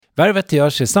Värvet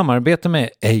görs i samarbete med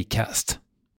Acast.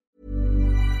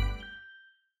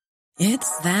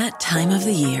 It's that time of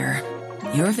the year.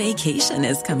 Your vacation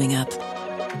is coming up.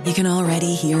 You can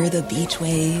already hear the beach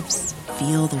waves,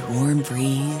 feel the warm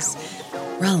breeze,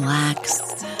 relax,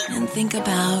 and think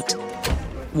about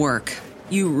work.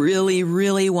 You really,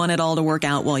 really want it all to work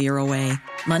out while you're away.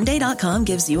 Monday.com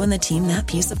gives you and the team that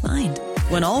peace of mind.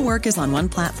 When all work is on one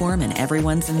platform and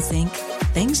everyone's in sync,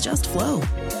 things just flow.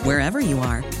 Wherever you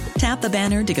are, tap the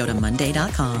banner to go to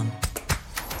Monday.com.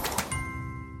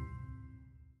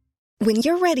 When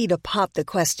you're ready to pop the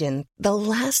question, the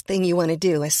last thing you want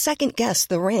to do is second-guess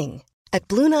the ring. At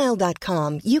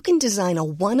BlueNile.com, you can design a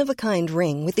one-of-a-kind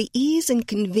ring with the ease and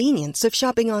convenience of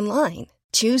shopping online.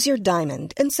 Choose your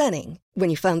diamond and setting. When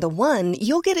you find the one,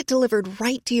 you'll get it delivered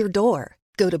right to your door.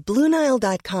 Go to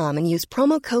BlueNile.com and use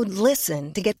promo code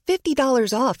LISTEN to get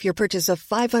 $50 off your purchase of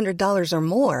 $500 or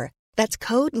more. That's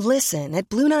code LISTEN at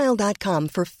BlueNile.com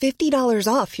for $50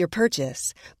 off your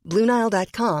purchase.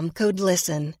 BlueNile.com, code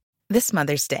LISTEN. This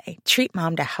Mother's Day, treat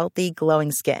mom to healthy,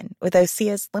 glowing skin with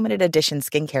Osea's limited edition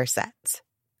skincare sets.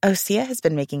 Osea has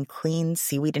been making clean,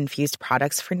 seaweed-infused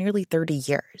products for nearly 30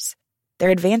 years.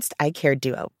 Their advanced eye care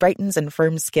duo brightens and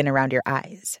firms skin around your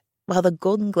eyes, while the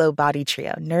Golden Glow Body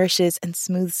Trio nourishes and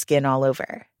smooths skin all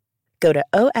over. Go to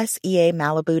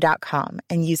OSEAMalibu.com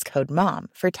and use code MOM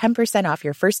for 10% off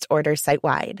your first order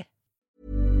site-wide.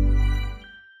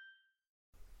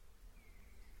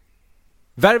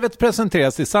 Värvet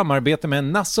presenteras i samarbete med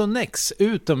Nasonex,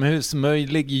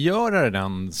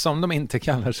 utomhusmöjliggöraren, som de inte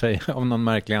kallar sig av någon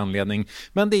märklig anledning.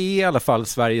 Men det är i alla fall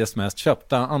Sveriges mest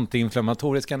köpta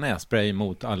antiinflammatoriska nässpray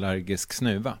mot allergisk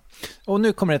snuva. Och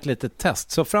nu kommer ett litet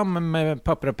test, så fram med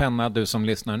papper och penna du som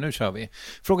lyssnar, nu kör vi.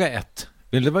 Fråga 1.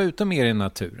 Vill du vara ute mer i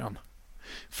naturen?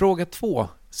 Fråga 2.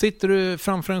 Sitter du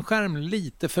framför en skärm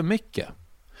lite för mycket?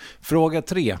 Fråga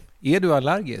 3. Är du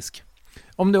allergisk?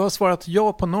 Om du har svarat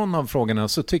ja på någon av frågorna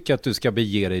så tycker jag att du ska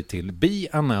bege dig till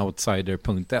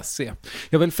beanoutsider.se.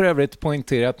 Jag vill för övrigt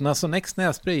poängtera att Nasonex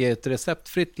nässpray är ett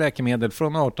receptfritt läkemedel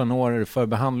från 18 år för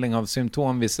behandling av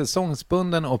symptom vid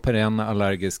säsongsbunden och perenn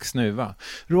allergisk snuva.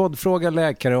 Rådfråga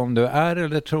läkare om du är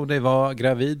eller tror dig vara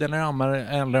gravid eller ammar,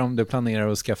 eller om du planerar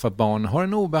att skaffa barn, har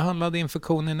en obehandlad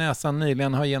infektion i näsan,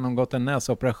 nyligen har genomgått en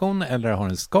näsoperation eller har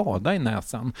en skada i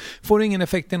näsan. Får ingen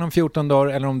effekt inom 14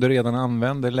 dagar eller om du redan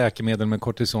använder läkemedel med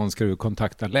kortison ska du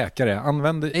kontakta läkare.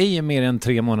 Använd ej mer än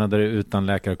 3 månader utan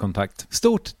läkarkontakt.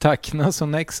 Stort tack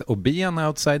Nasonex och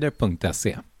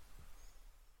beanoutsider.se.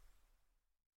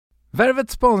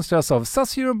 Värvet sponsras av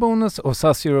SAS Eurobonus och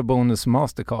SAS Eurobonus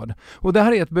Mastercard. Och det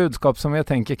här är ett budskap som jag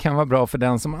tänker kan vara bra för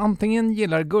den som antingen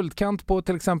gillar guldkant på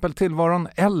till exempel tillvaron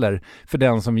eller för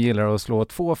den som gillar att slå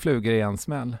 2 flugor i en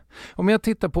smäll. Om jag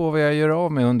tittar på vad jag gör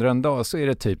av med under en dag så är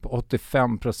det typ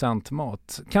 85%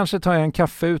 mat. Kanske tar jag en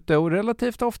kaffe ute och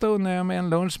relativt ofta unnar jag mig en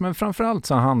lunch, men framförallt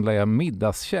så handlar jag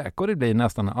middagskäk och det blir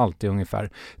nästan alltid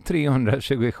ungefär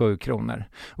 327 kronor.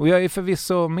 Och jag är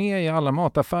förvisso med i alla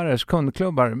mataffärers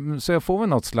kundklubbar så jag får väl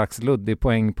något slags luddig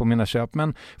poäng på mina köp,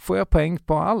 men får jag poäng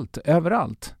på allt,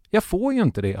 överallt? Jag får ju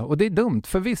inte det och det är dumt,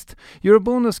 för visst,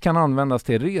 Eurobonus kan användas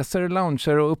till resor,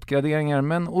 lounger och uppgraderingar,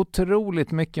 men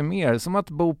otroligt mycket mer, som att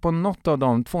bo på något av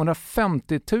de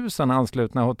 250 000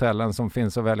 anslutna hotellen som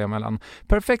finns att välja mellan.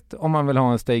 Perfekt om man vill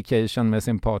ha en staycation med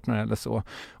sin partner eller så.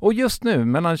 Och just nu,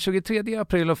 mellan 23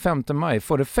 april och 5 maj,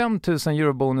 får du 5 000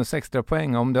 Eurobonus extra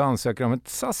poäng om du ansöker om ett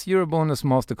SAS Eurobonus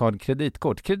Mastercard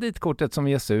kreditkort. Kreditkortet som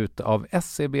ges ut av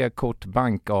SEB Kort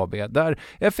Bank AB, där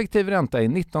effektiv ränta är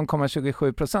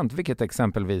 19,27%. Vilket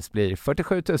exempelvis blir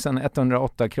 47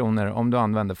 108 kronor om du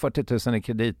använder 40 000 i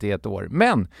kredit i ett år.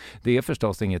 Men det är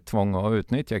förstås inget tvång att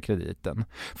utnyttja krediten.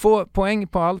 Få poäng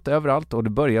på allt överallt och du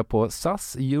börjar på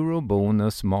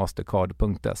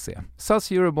saseurobonusmastercard.se.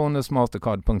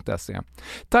 saseurobonusmastercard.se.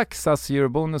 Tack SAS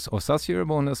Eurobonus och SAS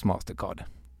Eurobonus Mastercard.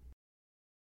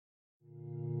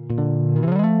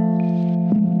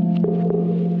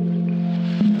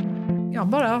 Jag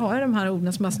bara har de här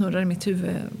orden som jag snurrar i mitt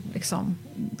huvud liksom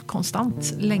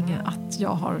konstant länge, att jag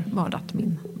har mördat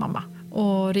min mamma.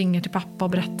 Och ringer till pappa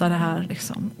och berättar det här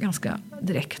liksom ganska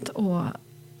direkt. Och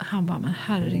han bara, men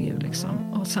herregud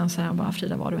liksom. Och sen säger han bara,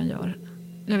 Frida, vad du än gör.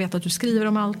 Jag vet att du skriver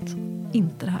om allt,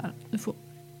 inte det här. Du får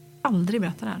aldrig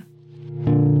berätta det här.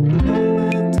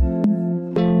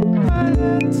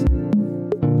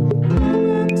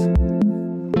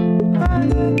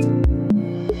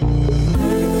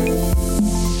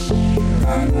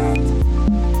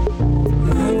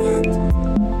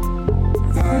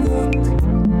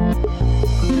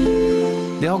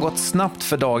 Det har gått snabbt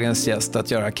för dagens gäst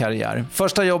att göra karriär.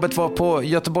 Första jobbet var på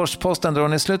Göteborgs-Posten då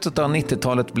hon i slutet av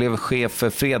 90-talet blev chef för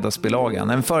fredagsbilagan.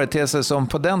 En företeelse som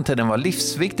på den tiden var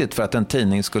livsviktigt för att en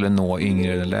tidning skulle nå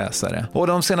yngre läsare. Och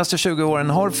de senaste 20 åren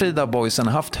har Frida Boisen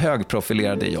haft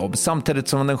högprofilerade jobb samtidigt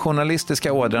som den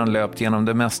journalistiska ådran löpt genom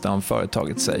det mesta om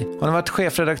företaget sig. Hon har varit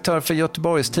chefredaktör för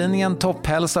Göteborgstidningen,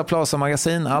 Topphälsa, Plaza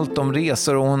Magasin, allt om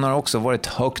resor, och hon har också varit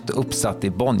högt uppsatt i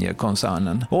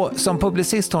Bonnier-koncernen. Och som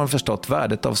publicist har hon förstått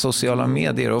värdet av sociala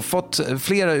medier och fått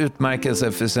flera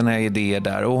utmärkelser för sina idéer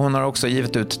där, och hon har också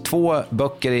givit ut 2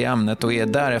 böcker i ämnet och är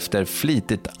därefter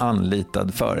flitigt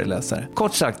anlitad föreläsare.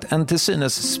 Kort sagt, en till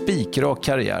synes spikrak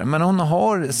karriär, men hon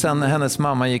har sedan hennes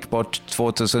mamma gick bort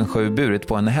 2007 burit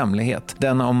på en hemlighet.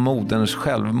 Den om moderns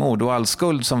självmord och all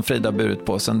skuld som Frida burit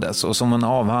på sedan dess, och som hon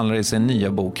avhandlar i sin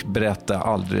nya bok Berätta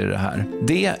aldrig det här.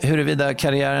 Det, huruvida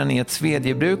karriären är ett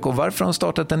svedjebruk och varför hon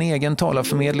startat en egen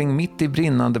talarförmedling mitt i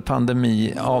brinnande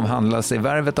pandemi, avhandlas i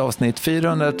Värvet avsnitt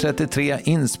 433,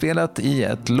 inspelat i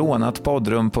ett lånat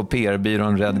poddrum på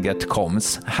PR-byrån Redgert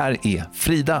Koms. Här är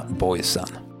Frida Boisen.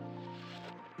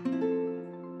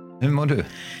 Hur mår du?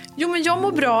 Jo, men jag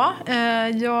mår bra.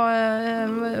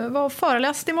 Jag var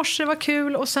föreläst i morse, det var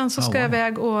kul. Och sen så ska jag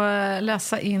iväg och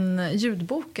läsa in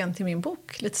ljudboken till min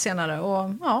bok lite senare. Och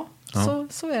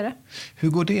så är det. Hur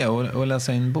går det att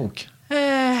läsa in bok?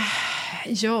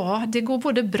 Ja, det går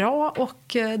både bra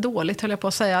och dåligt, höll jag på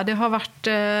att säga. Det har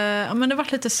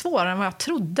varit lite svårare än vad jag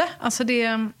trodde. Alltså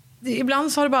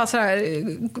ibland så har det bara så här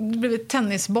blivit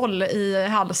tennisboll i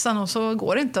halsen och så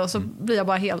går det inte, och så blir jag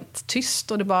bara helt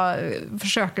tyst och det bara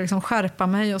försöker liksom skärpa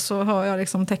mig, och så hör jag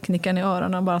liksom teknikern i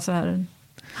öronen bara så här: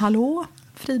 hallå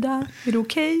Frida, är du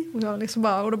okej? Och jag liksom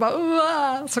bara, och då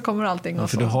bara så kommer allting. Ja, och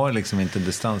för så. Du har liksom inte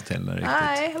distans till det riktigt.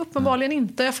 Nej, uppenbarligen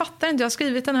inte. Jag fattar inte. Jag har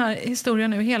skrivit den här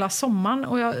historien nu hela sommaren,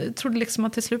 och jag trodde liksom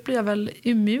att till slut blir jag väl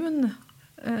immun.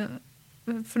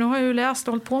 För nu har jag ju läst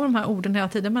och hållit på med de här orden hela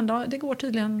tiden, men det går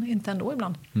tydligen inte ändå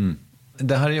ibland. Mm.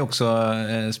 Det här är också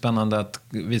spännande att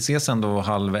vi ses ändå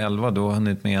 10:30, då har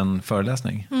hunnit med en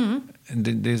föreläsning. Mm.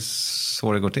 Det är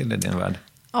så det går till i din värld.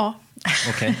 Ja.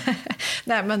 Okay.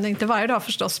 Nej, men inte varje dag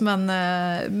förstås, men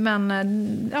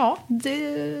ja,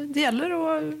 det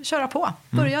gäller att köra på.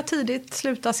 Börja tidigt,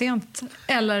 sluta sent,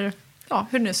 eller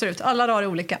hur det nu ser ut. Alla dagar är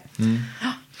olika. Mm.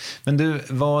 Men du,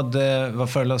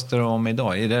 vad föreläste du om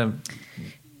idag? Är det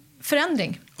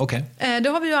förändring? Okej. Det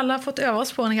har vi ju alla fått öva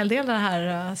oss på en hel del det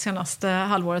här senaste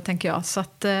halvåret, tänker jag. Så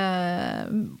att,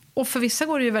 och för vissa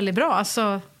går det ju väldigt bra.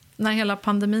 Alltså, när hela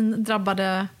pandemin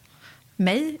drabbade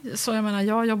mig, så jag menar,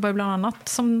 jag jobbar ju bland annat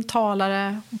som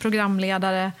talare,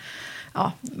 programledare,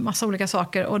 massa olika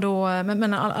saker, och då,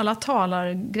 men alla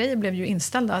talargrejer blev ju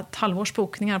inställda, ett halvårs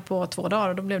bokningar på 2 dagar,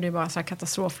 och då blev det ju bara så här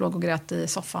katastrof, låg och grät i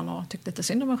soffan och tyckte lite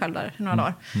synd om mig själv där i några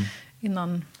dagar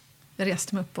innan jag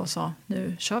reste mig upp och sa,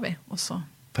 nu kör vi. Och så.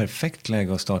 Perfekt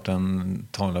läge att starta en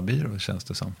talarbyrå, känns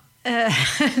det som.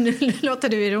 Nu låter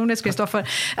du ironisk, Kristoffer.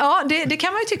 Ja, det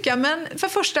kan man ju tycka, men för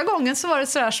första gången så var det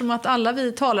sådär som att alla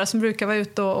vi talare som brukar vara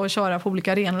ute och köra på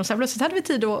olika arenor, och så plötsligt hade vi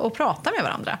tid att prata med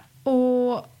varandra.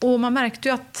 Och man märkte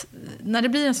ju att när det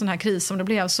blir en sån här kris som det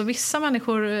blev, så vissa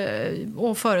människor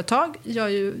och företag gör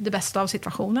ju det bästa av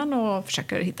situationen och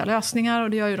försöker hitta lösningar, och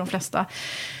det gör ju de flesta.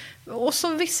 Och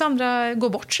så vissa andra går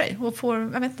bort sig och får,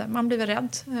 jag vet inte, man blir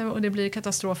rädd, och det blir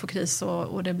katastrof och kris,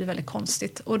 och det blir väldigt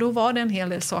konstigt. Och då var det en hel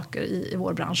del saker i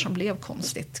vår bransch som blev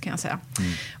konstigt, kan jag säga.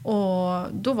 Och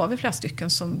då var vi flera stycken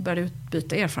som började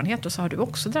utbyta erfarenhet, och så har du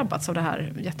också drabbats av det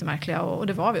här jättemärkliga, och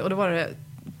det var vi. Och då var det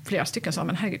flera stycken som sa,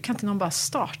 men herregud, kan inte någon bara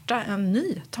starta en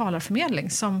ny talarförmedling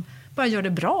som bara gör det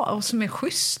bra och som är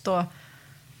schysst? Och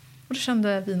då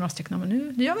kände vi några stycken, men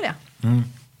nu gör vi det. Mm.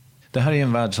 Det här är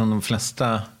en värld som de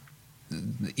flesta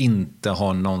inte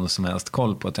har någon som helst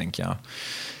koll på, tänker jag.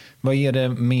 Vad är det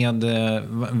med,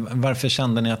 varför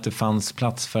kände ni att det fanns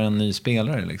plats för en ny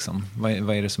spelare liksom?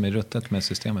 Vad är det som är ruttet med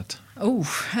systemet?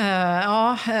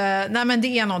 Nej, men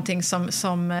det är någonting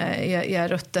som är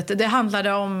ruttet. Det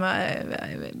handlade om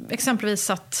exempelvis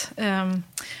att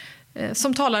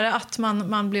som talare att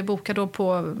man blev bokad då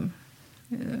på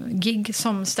gig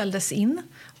som ställdes in,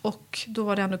 och då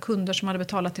var det ändå kunder som hade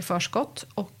betalat i förskott,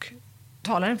 och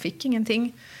talaren fick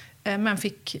ingenting, men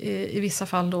fick i vissa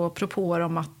fall då propåer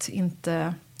om att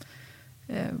inte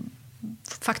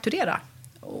fakturera.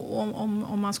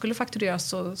 Om man skulle fakturera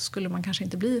så skulle man kanske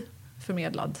inte bli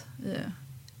förmedlad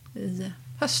i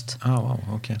höst.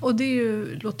 Okay. Och det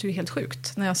låter ju helt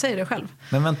sjukt när jag säger det själv.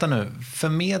 Men vänta nu,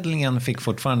 förmedlingen fick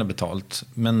fortfarande betalt,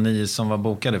 men ni som var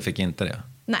bokade fick inte det?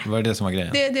 Nej. Var det som var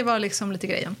grejen? Det var liksom lite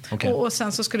grejen. Okay. Och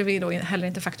sen så skulle vi då heller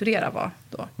inte fakturera, var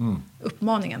då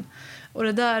uppmaningen. Och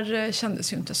det där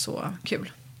kändes ju inte så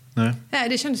kul. Nej,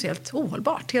 det kändes helt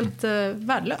ohållbart, helt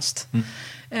värdelöst.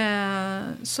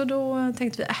 Så då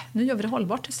tänkte vi, nu gör vi det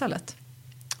hållbart istället.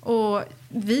 Och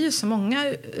vi är ju så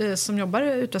många som jobbar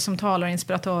ute som talar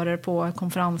inspiratörer på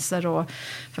konferenser och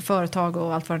för företag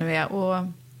och allt vad det nu är. Och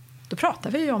då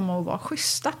pratar vi ju om att vara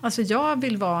schyssta. Alltså jag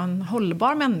vill vara en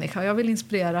hållbar människa. Jag vill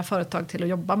inspirera företag till att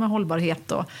jobba med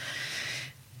hållbarhet och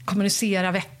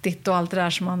kommunicera vettigt och allt det där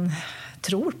som man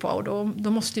tror på. Och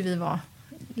då måste vi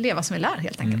leva som vi lär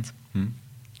helt enkelt.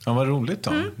 Ja, vad roligt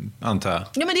då, antar jag.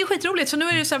 Ja, men det är skitroligt. Så nu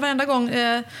är det så här, varenda gång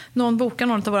någon bokar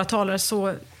någon av våra talare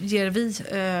så ger vi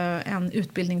en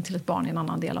utbildning till ett barn i en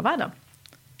annan del av världen.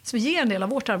 Så vi ger en del av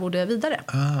vårt arvode vidare.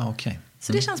 Okay.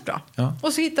 Så det känns bra. Ja.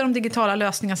 Och så hittar de digitala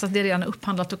lösningar så att det redan är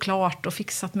upphandlat och klart och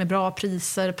fixat med bra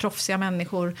priser, proffsiga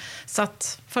människor. Så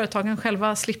att företagen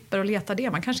själva slipper att leta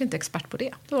det. Man kanske inte är expert på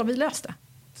det. Då har vi löst det.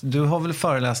 Du har väl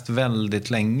föreläst väldigt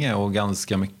länge och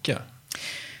ganska mycket?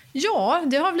 Ja,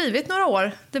 det har blivit några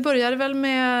år. Det började väl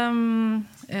med,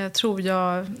 tror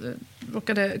jag,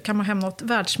 råkade kamma hem något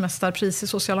världsmästarpris i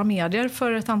sociala medier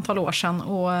för ett antal år sedan.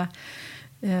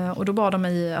 Och då bad de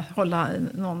mig hålla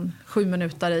någon 7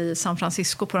 minuter i San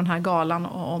Francisco på den här galan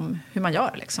om hur man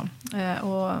gör. Liksom.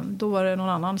 Och då var det någon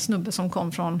annan snubbe som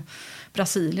kom från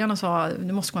Brasilien och sa,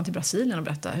 du måste komma till Brasilien och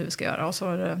berätta hur vi ska göra. Och så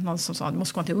var det någon som sa, du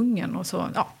måste komma till Ungern. Och så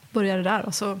började det där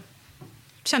och så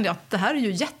kände jag att det här är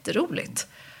ju jätteroligt.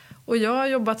 Och jag har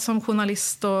jobbat som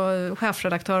journalist och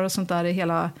chefredaktör och sånt där i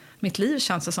hela mitt liv,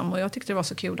 känns det som. Och jag tyckte det var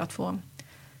så kul att få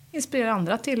inspirera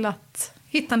andra till att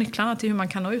hitta nycklarna till hur man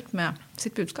kan nå ut med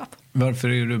sitt budskap. Varför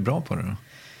är du bra på det då?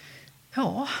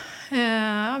 Ja,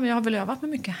 men jag har väl övat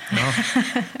mig mycket. Ja.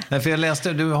 Nej, för jag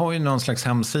läste, du har ju någon slags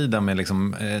hemsida med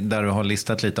liksom, där du har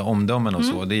listat lite omdömen och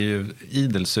så. Det är ju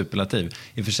idel superlativ.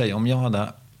 I och för sig, om jag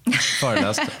hade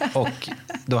föreläst och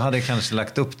då hade jag kanske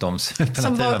lagt upp dem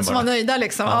som var nöjda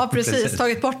liksom. Ja, precis.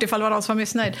 Tagit bort ifall det var någon som var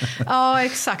missnöjd. Ja,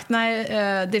 exakt. Nej,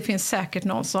 det finns säkert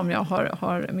någon som jag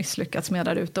har misslyckats med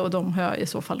där ute och de har jag i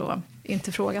så fall då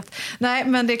inte frågat. Nej,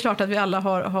 men det är klart att vi alla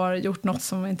har gjort något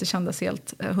som inte kändes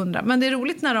helt 100. Men det är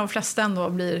roligt när de flesta ändå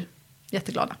blir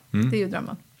jätteglada. Det är ju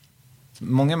drömmen.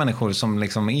 Många människor som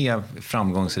liksom är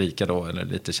framgångsrika då, eller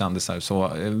lite kändisar, så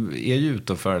är ju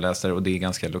ute och föreläser och det är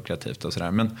ganska lukrativt och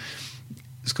sådär. Men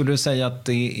skulle du säga att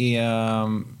det är,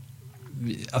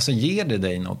 alltså ger det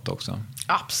dig något också?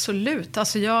 Absolut.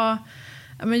 Alltså jag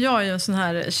är ju en sån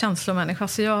här känslomänniska.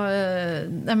 Så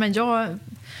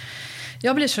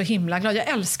jag blir så himla glad. Jag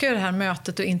älskar ju det här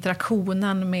mötet och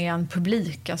interaktionen med en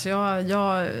publik. Alltså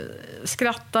jag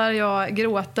skrattar, jag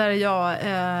gråter.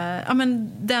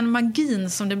 Den magin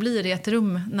som det blir i ett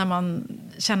rum när man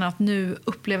känner att nu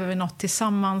upplever vi något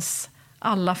tillsammans.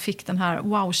 Alla fick den här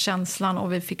wow-känslan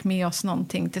och vi fick med oss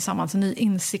någonting tillsammans. En ny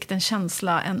insikt, en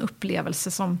känsla, en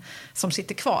upplevelse som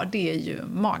sitter kvar. Det är ju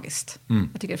magiskt.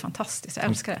 Jag tycker det är fantastiskt. Jag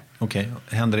älskar det. Okej.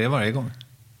 Händer det varje gång?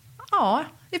 Ja,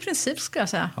 i princip ska jag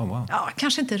säga. Oh, wow. Ja,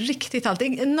 kanske inte riktigt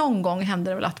alltid. Någon gång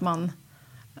händer det väl att man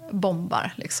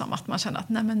bombar. Liksom, att man känner att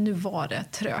nej, men nu var det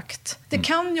trögt. Det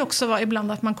kan ju också vara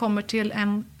ibland att man kommer till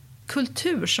en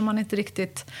kultur som man inte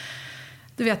riktigt...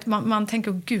 Du vet, man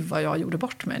tänker, gud vad jag gjorde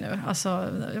bort mig nu. Alltså,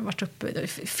 jag har varit uppe i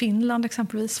Finland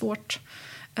exempelvis, svårt.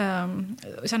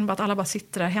 Jag känner bara att alla bara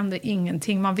sitter där, händer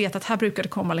ingenting. Man vet att här brukar det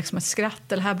komma liksom ett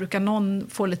skratt, eller här brukar någon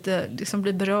få lite, liksom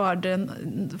bli berörd.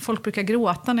 Folk brukar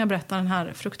gråta när jag berättar den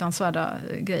här fruktansvärda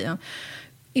grejen.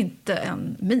 Inte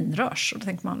en minrörs. Och då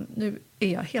tänker man, nu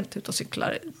är jag helt ute och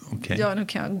cyklar. Okay. Ja, nu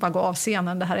kan jag bara gå av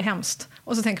scenen, det här är hemskt.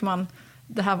 Och så tänker man,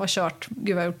 det här var kört, gud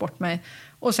jag har gjort bort mig.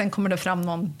 Och sen kommer det fram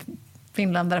någon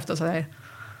finländare efter och säger,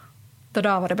 det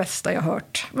där var det bästa jag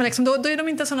hört. Men liksom, då är de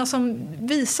inte sådana som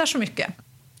visar så mycket.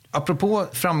 Apropå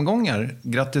framgångar,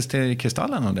 grattis till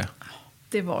Kristallen och det.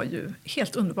 Det var ju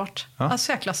helt underbart. Ja.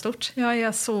 Alltså jäkla stort. Jag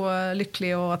är så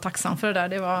lycklig och tacksam för det där.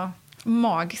 Det var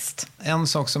magiskt. En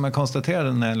sak som jag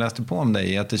konstaterade när jag läste på om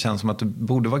dig är att det känns som att du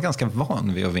borde vara ganska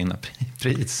van vid att vinna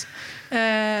pris.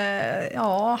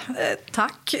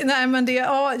 Tack. Nej, men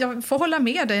jag får hålla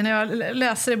med dig. När jag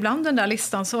läser ibland den där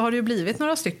listan så har det ju blivit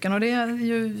några stycken. Och det är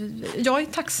ju, jag är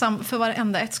tacksam för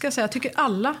varenda ett, ska jag säga. Jag tycker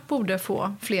alla borde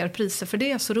få fler priser, för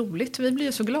det är så roligt. Vi blir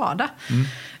ju så glada.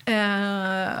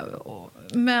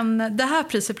 Men det här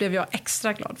priset blev jag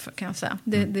extra glad för, kan jag säga.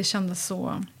 Det kändes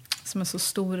så, som en så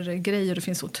stor grej, och det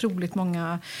finns otroligt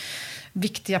många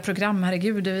viktiga program,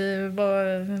 herregud.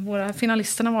 Våra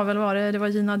finalisterna var väl det var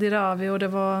Gina Dirawi och det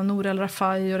var Nour El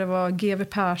Rafai och det var GW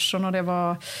Persson och det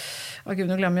var,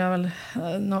 nu glömmer jag väl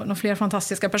några fler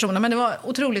fantastiska personer, men det var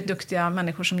otroligt duktiga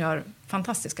människor som gör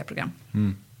fantastiska program.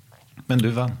 Men du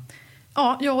vann?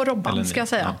 Ja, jag och Robban ska jag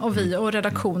säga. Ja. Och vi och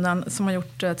redaktionen som har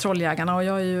gjort Trolljägarna. Och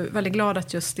jag är ju väldigt glad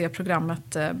att just det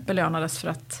programmet belönades för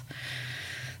att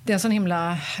det är en sån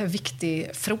himla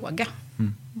viktig fråga.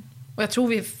 Och jag tror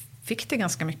vi fick det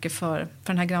ganska mycket för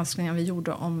den här granskningen vi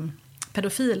gjorde om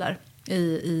pedofiler.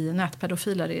 I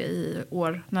nätpedofiler i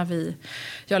år när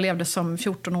jag levde som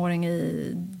 14-åring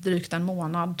i drygt en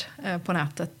månad på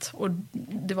nätet. Och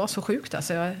det var så sjukt.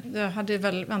 Alltså jag hade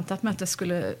väl väntat mig att det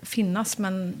skulle finnas,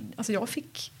 men alltså jag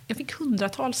fick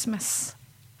hundratals mess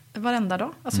varenda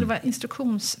dag. Alltså det var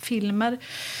instruktionsfilmer.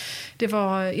 Det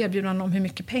var erbjudanden om hur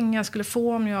mycket pengar jag skulle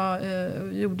få om jag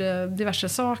gjorde diverse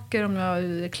saker, om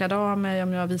jag klädde av mig,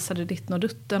 om jag visade ditten och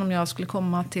dutten, om jag skulle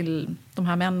komma till de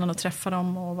här männen och träffa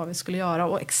dem och vad vi skulle göra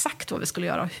och exakt vad vi skulle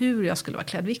göra och hur jag skulle vara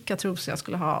klädd, vilka trosor jag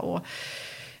skulle ha. Och,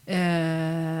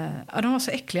 de var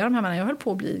så äckliga de här männen. Jag höll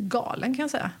på att bli galen kan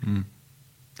jag säga.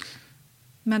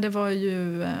 Men det var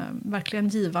ju verkligen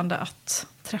givande att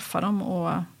träffa dem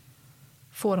och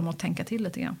få dem att tänka till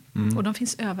lite grann. Och de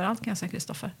finns överallt kan jag säga,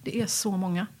 Kristoffer. Det är så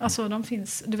många. Alltså de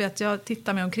finns, du vet, jag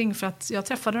tittar mig omkring för att jag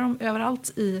träffade dem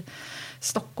överallt i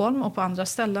Stockholm och på andra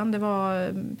ställen. Det var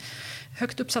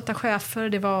högt uppsatta chefer,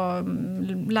 det var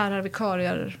lärare,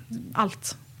 vikarier,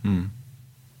 allt.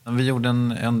 Vi gjorde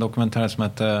en dokumentär som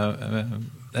hette,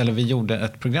 eller vi gjorde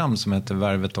ett program som hette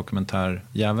Värvet dokumentär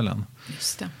Djävulen.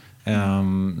 Just det.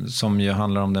 Som ju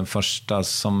handlar om den första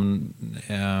som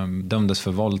dömdes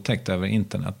för våldtäkt över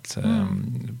internet.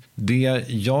 Det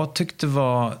jag tyckte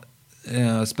var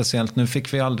speciellt, nu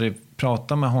fick vi aldrig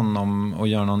prata med honom och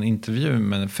göra någon intervju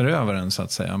med förövaren så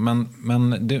att säga,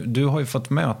 men du har ju fått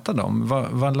möta dem.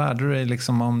 Vad lärde du dig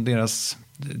liksom om deras,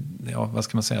 vad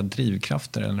ska man säga,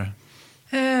 drivkrafter eller?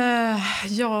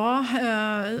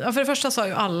 För det första sa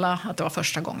ju alla att det var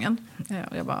första gången.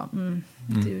 Jag bara,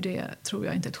 det är ju det tror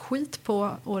jag inte ett skit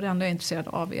på. Och det enda jag är intresserad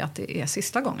av är att det är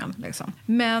sista gången. Liksom.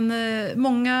 Men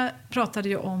många pratade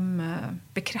ju om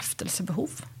bekräftelsebehov.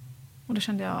 Och det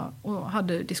kände jag och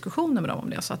hade diskussioner med dem om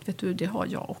det. Så att vet du, det har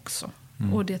jag också.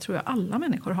 Och det tror jag alla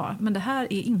människor har. Men det här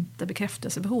är inte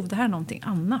bekräftelsebehov. Det här är någonting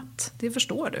annat. Det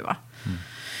förstår du va?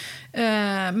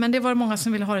 Men det var många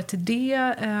som ville ha det till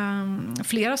det.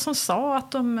 Flera som sa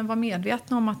att de var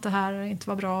medvetna om att det här inte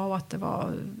var bra och att det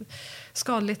var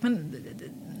skadligt. Men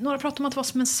några pratade om att det var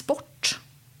som en sport.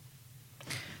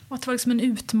 Och att det var liksom en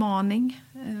utmaning.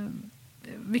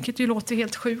 Vilket ju låter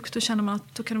helt sjukt. Då känner man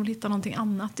att då kan du hitta någonting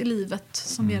annat i livet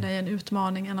som ger dig en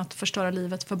utmaning än att förstöra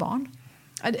livet för barn.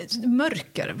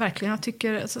 Mörker, verkligen. Jag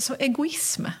tycker, så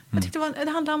egoism. Jag tyckte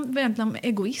det handlade om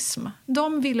egoism.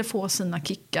 De ville få sina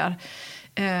kickar.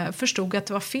 Förstod att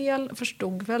det var fel.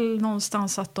 Förstod väl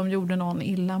någonstans att de gjorde någon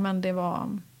illa. Men det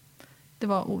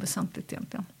var oväsentligt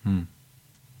egentligen.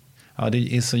 Ja,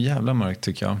 det är så jävla mörkt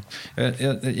tycker jag.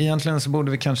 Egentligen så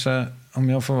borde vi kanske, om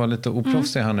jag får vara lite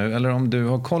oproffsig här nu, eller om du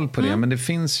har koll på det, men det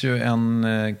finns ju en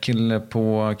kille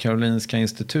på Karolinska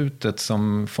institutet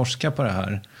som forskar på det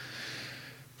här.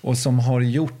 Och som har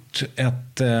gjort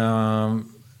ett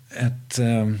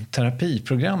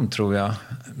terapiprogram tror jag.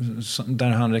 Där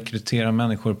han rekryterar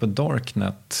människor på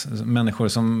Darknet. Människor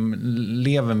som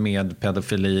lever med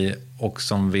pedofili och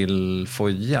som vill få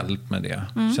hjälp med det.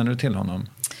 Känner du till honom?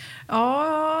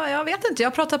 Ja, jag vet inte. Jag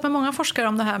har pratat med många forskare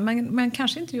om det här. Men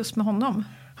kanske inte just med honom.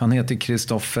 Han heter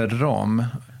Kristoffer Ram.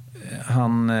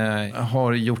 Han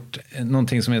har gjort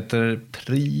någonting som heter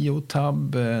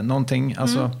Priotab. Någonting,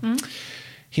 alltså...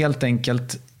 Helt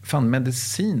enkelt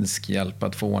medicinsk hjälp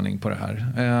att få ordning på det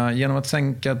här. Genom att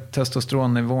sänka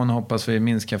testosteronnivån hoppas vi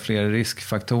minska fler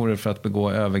riskfaktorer för att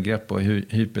begå övergrepp och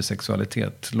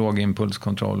hypersexualitet, låg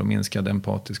impulskontroll och minskad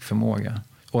empatisk förmåga.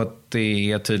 Och att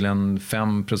det är tydligen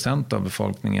 5% av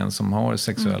befolkningen som har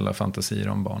sexuella fantasier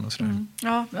om barn och sådär.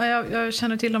 Ja, jag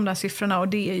känner till de där siffrorna och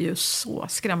det är ju så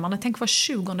skrämmande. Tänk var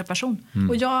 20:e person.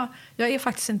 Och jag är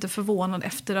faktiskt inte förvånad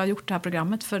efter att ha gjort det här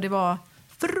programmet, för det var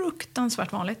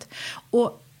fruktansvärt vanligt.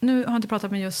 Och nu har jag inte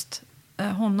pratat med just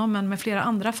honom, men med flera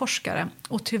andra forskare.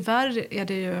 Och tyvärr är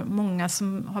det ju många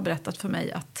som har berättat för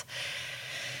mig att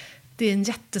det är en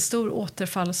jättestor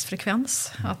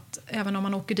återfallsfrekvens. Att även om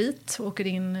man åker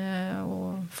in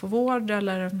och får vård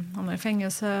eller hamnar i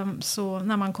fängelse, så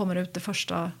när man kommer ut, det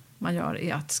första man gör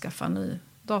är att skaffa en ny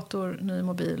dator, ny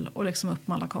mobil och liksom upp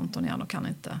med alla konton igen och kan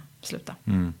inte sluta.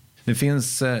 Det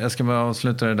finns, jag ska bara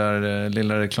avsluta det där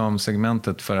lilla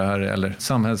reklamsegmentet för det här, eller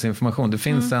samhällsinformation. Det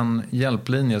finns en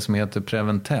hjälplinje som heter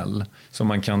Preventell som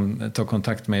man kan ta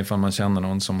kontakt med ifall man känner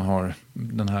någon som har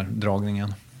den här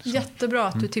dragningen. Så. Jättebra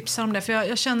att du tipsar om det, för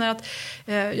jag känner att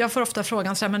jag får ofta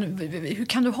frågan så här, men hur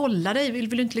kan du hålla dig? Vill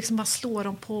du inte liksom bara slå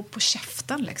dem på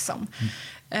käften liksom?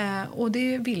 Och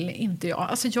det vill inte jag.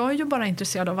 Alltså jag är ju bara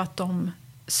intresserad av att de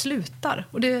slutar.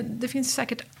 Och det finns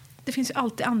säkert, det finns ju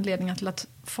alltid anledningar till att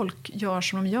folk gör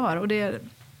som de gör. Och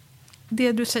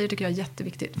det du säger tycker jag är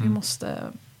jätteviktigt. Vi måste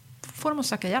få dem att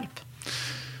söka hjälp.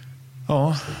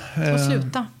 Ja. Och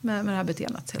sluta med det här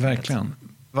beteendet. Verkligen. Enkelt.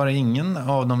 Var det ingen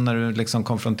av dem när du liksom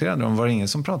konfronterade dem, var det ingen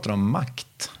som pratade om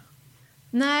makt?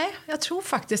 Nej, jag tror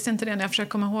faktiskt inte det när jag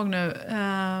försöker komma ihåg nu.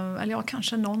 Eller ja,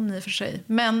 kanske någon i och för sig.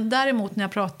 Men däremot när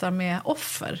jag pratar med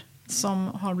offer som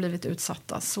har blivit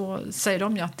utsatta så säger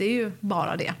de ju att det är ju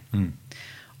bara det. Mm.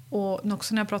 Och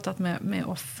också när jag har pratat med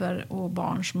offer och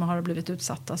barn som har blivit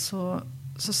utsatta så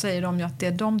säger de ju att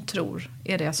det de tror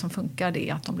är det som funkar, det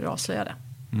är att de blir avslöjade.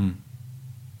 Mm.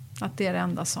 Att det är det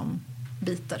enda som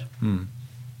biter. Mm.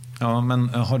 Ja, men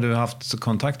har du haft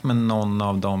kontakt med någon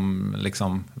av de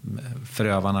liksom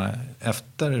förövarna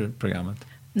efter programmet?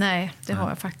 Nej, det har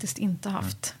jag faktiskt inte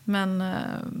haft. Men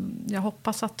jag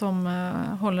hoppas att de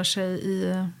håller sig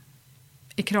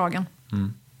i kragen.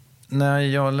 Mm. När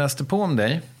jag läste på om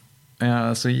dig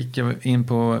så gick jag in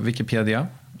på Wikipedia,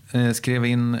 skrev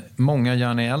in många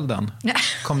järn i elden. Ja.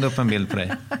 Kom det upp en bild på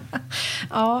dig?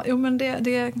 Ja, jo, men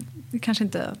det är kanske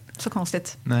inte så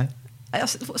konstigt. Nej.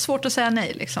 Svårt att säga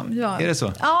nej liksom. Är det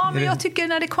så? Ja, men jag tycker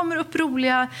när det kommer upp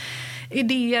roliga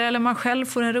idéer eller man själv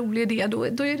får en rolig idé,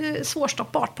 då är det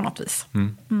svårstoppbart på något vis.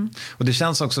 Mm. Mm. Och det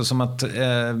känns också som att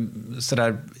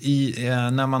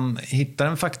när man hittar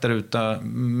en faktaruta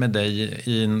med dig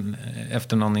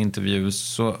efter någon intervju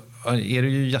så är det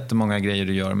ju jättemånga grejer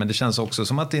du gör, men det känns också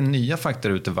som att det är nya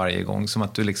faktarutor varje gång, som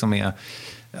att du liksom är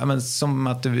som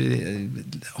att du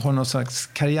har någon slags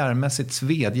karriärmässigt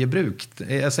svedjebruk.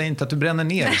 Jag säger inte att du bränner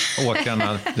ner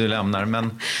åkrarna du lämnar,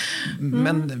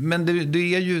 men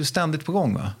du är ju ständigt på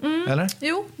gång, va? Mm. Eller?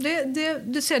 Jo,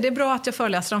 du ser, det är bra att jag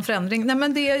föreläser om förändring. Nej,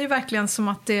 men det är ju verkligen som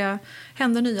att det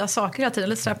händer nya saker hela tiden.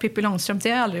 Lite sådär Pippi Långstrump, det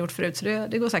har jag aldrig gjort förut, så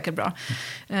det går säkert bra.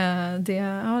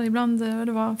 Ibland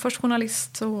det var först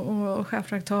journalist och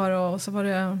chefredaktör, och så var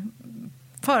det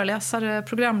föreläsare,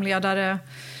 programledare,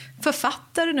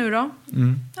 författare nu då.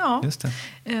 Mm, ja, just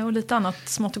det. Och lite annat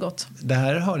smått och gott. Det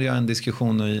här hörde jag en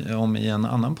diskussion om i en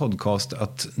annan podcast,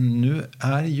 att nu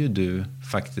är ju du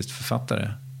faktiskt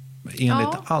författare.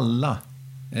 Enligt alla.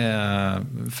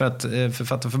 För att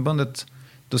Författarförbundet,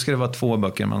 då ska det vara 2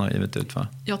 böcker man har givit ut, va?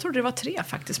 Jag trodde det var 3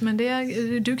 faktiskt, men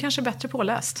du kanske är bättre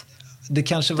påläst. Det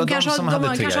kanske var de som hade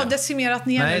 3. De kanske har decimerat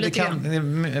ner. Nej, lite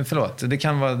grann. Förlåt, det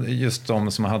kan vara just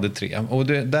de som hade 3. Och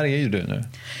där är ju du nu.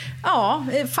 Ja,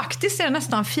 faktiskt är det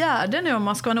nästan 4:e nu om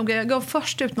man ska noga. Jag gav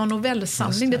först ut någon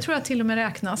novellsamling, det tror jag till och med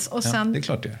räknas. Och sen, det är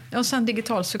klart det. Och sen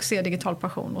digital succé, digital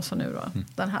passion, och så nu då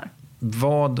den här.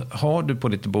 Vad har du på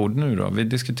ditt bord nu då? Vi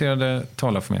diskuterade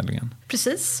talarförmedlingen.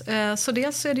 Precis, så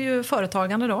dels är det ju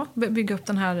företagande då. Bygga upp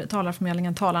den här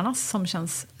talarförmedlingen Talarnas, som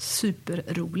känns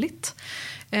superroligt.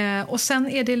 Och sen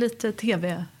är det lite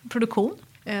tv-produktion.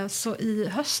 Så i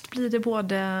höst blir det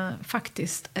både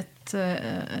faktiskt ett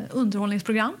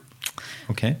underhållningsprogram.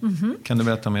 Okej. Mm-hmm. Kan du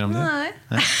berätta mer om det?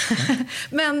 Nej.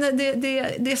 Men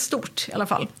det är stort i alla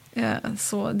fall.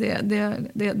 Så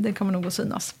det kommer nog att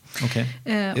synas. Okej.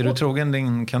 Är du trogen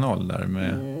din kanal där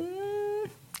med...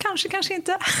 Kanske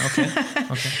inte.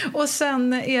 Okay. Och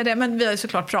sen är det, men vi har ju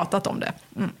såklart pratat om det.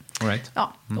 Mm. All right.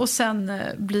 Ja, och sen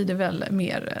blir det väl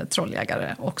mer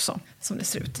trolljägare också, som det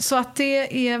ser ut. Så att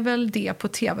det är väl det på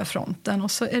tv-fronten.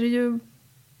 Och så är det ju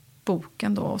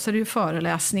boken då. Och så är det ju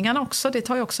föreläsningarna också. Det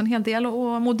tar ju också en hel del.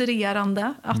 Och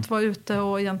modererande. Att vara ute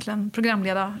och egentligen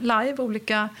programleda live.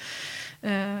 Olika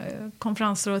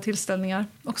konferenser och tillställningar.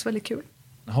 Också väldigt kul.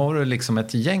 Har du liksom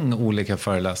ett gäng olika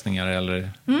föreläsningar?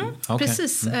 Eller? Okay.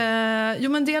 Precis.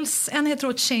 Jo, men dels en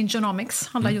heter Changeonomics.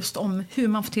 Handlar just om hur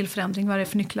man får till förändring. Vad det är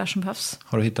för nycklar som behövs.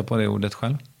 Har du hittat på det ordet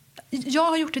själv? Jag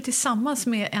har gjort det tillsammans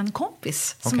med en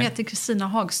kompis som heter Kristina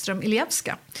Hagström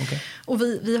Ilevska. Okay. Och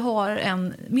vi har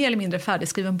en mer eller mindre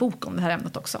färdigskriven bok om det här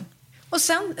ämnet också. Och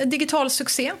sen digital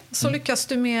succé, så lyckas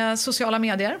du med sociala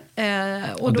medier.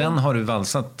 Och den har du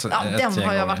valsat ett gäng. Den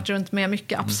har jag varit runt med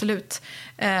mycket, absolut.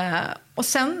 Och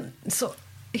sen så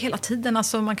hela tiden,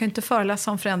 alltså man kan ju inte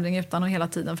föreläsa om förändring utan att hela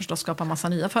tiden förstås skapa massa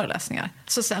nya föreläsningar.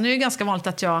 Så sen är det ju ganska vanligt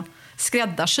att jag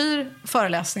skräddarsyr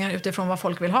föreläsningar utifrån vad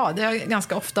folk vill ha. Det har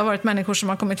ganska ofta varit människor som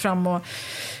har kommit fram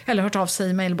eller hört av sig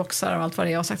i mailboxar och allt vad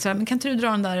det är och sagt så här, men kan inte du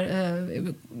dra den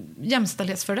där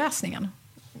jämställdhetsföreläsningen?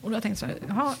 Och då har jag tänkt så här,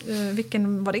 jaha,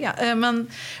 vilken var det? Men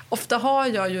ofta har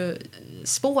jag ju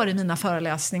spår i mina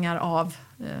föreläsningar av,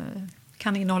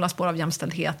 kan innehålla spår av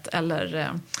jämställdhet eller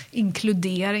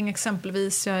inkludering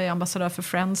exempelvis. Jag är ambassadör för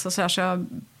Friends och så här, så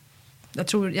jag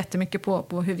tror jättemycket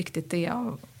på hur viktigt det är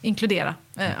att inkludera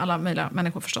alla möjliga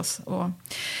människor förstås.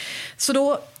 Så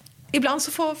då ibland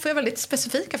så får jag väldigt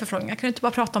specifika förfrågningar. Kan du inte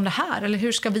bara prata om det här? Eller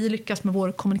hur ska vi lyckas med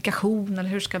vår kommunikation? Eller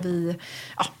hur ska vi,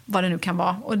 vad det nu kan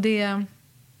vara. Och det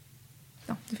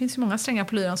finns ju många strängar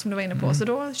på lyran som du var inne på. Så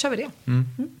då kör vi det.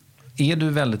 Är du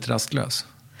väldigt rastlös?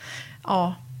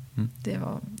 Ja, det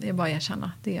är bara att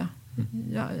erkänna.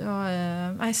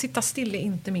 Sitta still är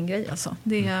inte min grej alltså.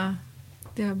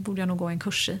 Det borde jag nog gå en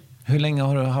kurs i. Hur länge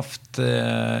har du haft,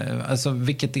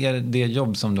 vilket är det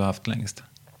jobb som du har haft längst?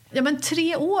 Ja, men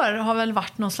 3 år har väl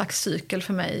varit någon slags cykel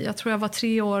för mig. Jag tror jag var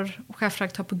 3 år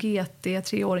chefredaktör på GT,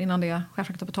 3 år innan det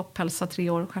chefredaktör på Topphälsa, 3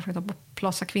 år chefredaktör på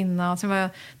Plaza Kvinna. Sen var jag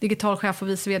digitalchef och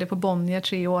vice vd på Bonnier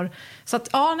 3 år. Så att,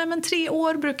 3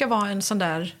 år brukar vara en sån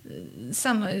där,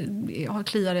 sen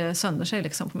kliar det sönder sig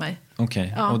liksom på mig.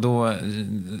 Okej. Och då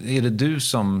är det du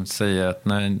som säger att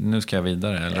nej, nu ska jag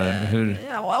vidare, eller hur?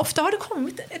 Ja, ofta har det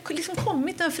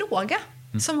kommit en fråga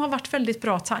som har varit väldigt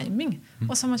bra timing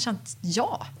och som har känt,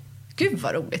 gud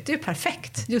vad roligt, det är ju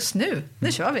perfekt just nu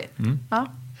kör vi. Ja.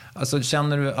 Alltså,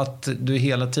 känner du att du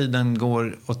hela tiden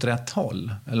går åt rätt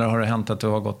håll, eller har det hänt att du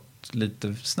har gått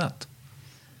lite snett?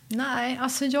 Nej,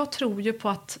 alltså jag tror ju på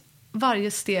att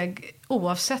varje steg,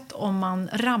 oavsett om man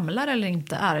ramlar eller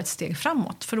inte, är ett steg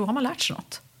framåt, för då har man lärt sig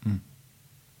något.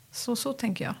 Så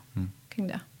tänker jag kring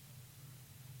det.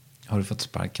 Har du fått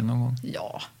sparken någon gång?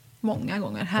 Ja, många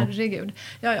gånger, herregud.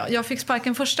 Jag fick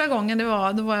sparken första gången, det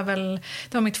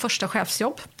var mitt första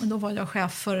chefsjobb. Då var jag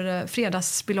chef för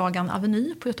fredagsbilagan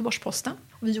Aveny på Göteborgs-Posten.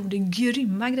 Vi gjorde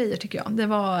grymma grejer tycker jag. Det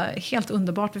var helt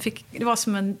underbart. Det var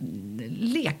som en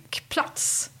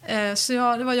lekplats. Så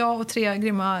det var jag och 3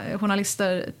 grymma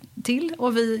journalister till.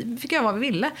 Och vi fick göra vad vi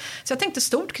ville. Så jag tänkte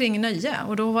stort kring nöje.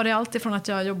 Och då var det allt ifrån att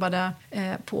jag jobbade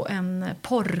på en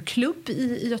porrklubb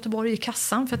i Göteborg i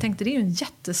kassan. För jag tänkte det är ju en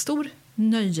jättestor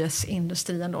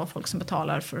nöjesindustri ändå, folk som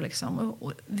betalar för liksom,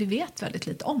 och vi vet väldigt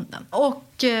lite om den.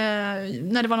 Och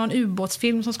när det var någon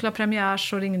ubåtsfilm som skulle ha premiär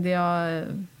så ringde jag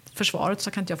försvaret,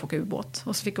 så kan inte jag få åka ubåt.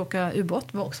 Och så fick jag åka ubåt,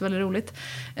 det var också väldigt roligt.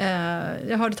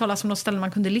 Jag hörde talas om något ställe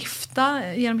man kunde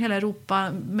lifta genom hela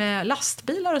Europa med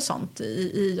lastbilar och sånt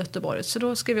i Göteborg. Så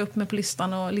då skrev jag upp mig på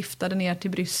listan och liftade ner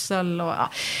till Bryssel och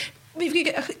vi fick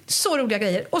så roliga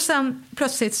grejer. Och sen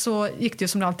plötsligt så gick det ju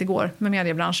som det alltid går med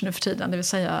mediebranschen nu för tiden. Det vill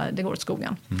säga, det går åt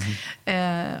skogen.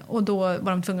 Och då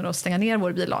var de tvungna att stänga ner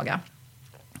vår bilaga.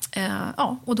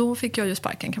 Och då fick jag ju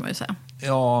sparken kan man ju säga.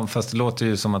 Ja, fast det låter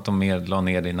ju som att de mer la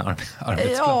ner din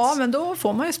arbetsplats. Ja, men då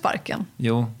får man ju sparken.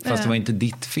 Jo, fast det var inte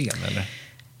ditt fel, eller?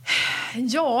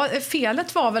 Ja,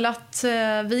 felet var väl att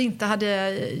vi inte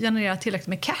hade genererat tillräckligt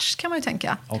med cash kan man ju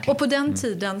tänka. Okay. Och på den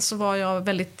tiden så var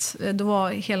jag då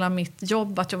var hela mitt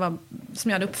jobb att jag var,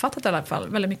 som jag hade uppfattat i alla fall,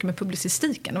 väldigt mycket med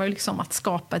publicistiken. Det var ju liksom att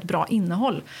skapa ett bra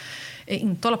innehåll.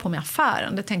 Inte hålla på med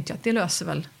affären. Det tänkte jag att det löser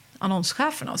väl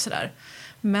annonscheferna och sådär.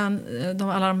 Men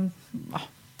alla de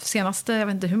senaste, jag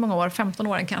vet inte hur många år, 15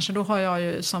 åren kanske, då har jag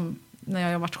ju när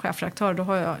jag har varit chefredaktör, då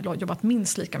har jag jobbat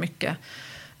minst lika mycket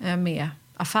med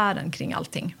affären kring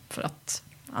allting. För att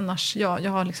annars,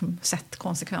 jag har liksom sett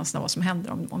konsekvenserna av vad som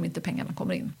händer om inte pengarna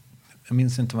kommer in. Jag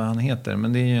minns inte vad han heter,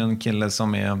 men det är ju en kille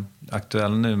som är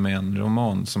aktuell nu med en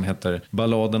roman som heter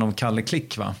Balladen om Kalle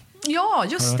Klick, va? Ja,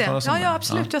 just det. Ja,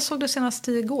 absolut. Ja. Jag såg det senast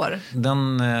igår.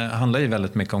 Den handlar ju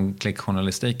väldigt mycket om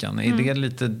klickjournalistiken. Är det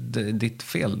lite ditt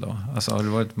fel då? Alltså, har du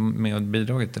varit med och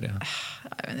bidragit till det?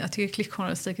 Jag tycker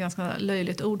klickjournalistik är ett ganska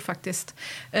löjligt ord faktiskt.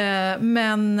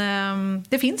 Men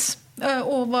det finns.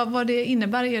 Och vad det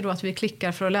innebär är då att vi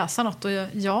klickar för att läsa något. Och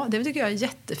ja, det tycker jag är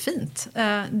jättefint.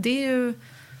 Det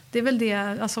är väl det,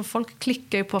 alltså folk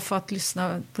klickar ju på för att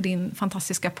lyssna på din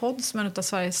fantastiska podd som är en av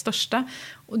Sveriges största.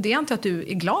 Och det antar jag att du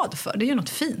är glad för. Det är ju något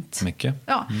fint. Mycket.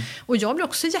 Ja. Och jag blir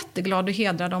också jätteglad och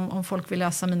hedrad om folk vill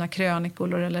läsa mina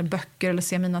krönikor eller böcker eller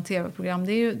se mina tv-program.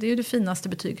 Det är ju det finaste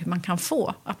betyg man kan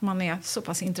få. Att man är så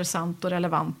pass intressant och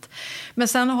relevant. Men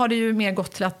sen har det ju mer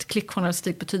gått till att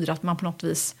klickjournalistik betyder att man på något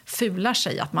vis fular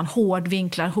sig. Att man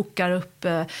hårdvinklar, hookar upp,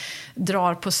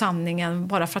 drar på sanningen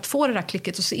bara för att få det där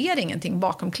klicket. Och så är det ingenting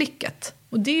bakom klicket.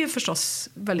 Och det är ju förstås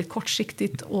väldigt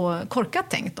kortsiktigt och korkat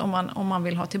tänkt om man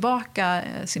vill ha tillbaka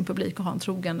sin publik och ha en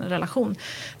trogen relation.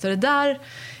 Så det där,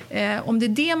 om det är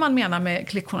det man menar med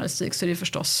klickjournalistik så är det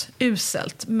förstås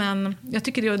uselt. Men jag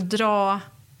tycker det är att dra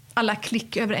alla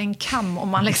klick över en kam om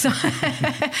man liksom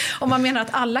om man menar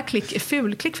att alla klick är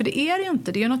fulklick, för det är det ju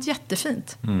inte, det är ju något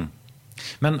jättefint.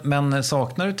 Men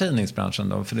saknar du tidningsbranschen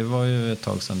då? För det var ju ett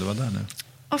tag sedan du var där nu.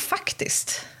 Ja,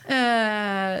 faktiskt.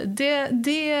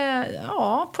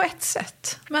 Ja, på ett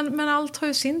sätt. Men allt har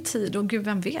ju sin tid och gud,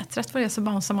 vem vet, rätt vad det är så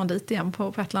bouncear man dit igen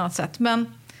på ett eller annat sätt.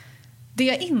 Men det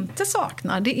jag inte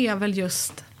saknar, det är väl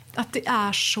just att det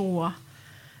är så,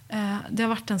 det har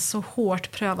varit en så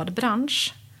hårt prövad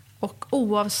bransch Och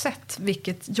oavsett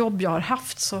vilket jobb jag har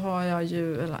haft så har jag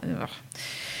ju...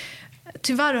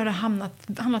 Tyvärr har det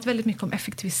handlat väldigt mycket om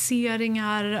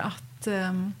effektiviseringar, att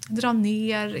dra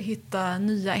ner, hitta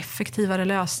nya effektivare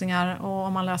lösningar. Och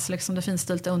om man läser liksom det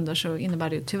finstilt under så innebär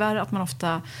det ju tyvärr att man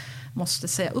ofta måste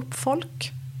säga upp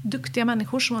folk. Duktiga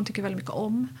människor som man tycker väldigt mycket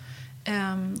om.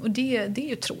 Och det är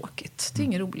ju tråkigt, det är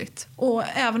inget roligt. Och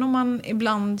även om man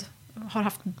ibland har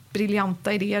haft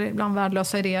briljanta idéer, ibland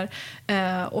värdelösa idéer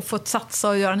och fått satsa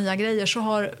och göra nya grejer så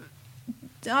har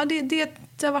det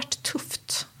har varit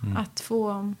tufft att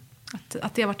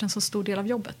det har varit en så stor del av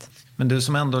jobbet. Men du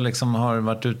som ändå liksom har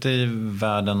varit ute i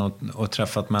världen och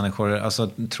träffat människor,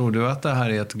 alltså, tror du att det här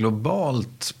är ett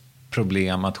globalt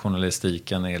problem att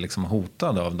journalistiken är liksom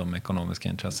hotad av de ekonomiska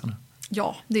intressena?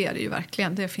 Ja, det är det ju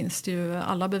verkligen. Det finns det ju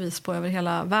alla bevis på över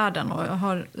hela världen. Och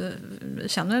jag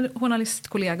känner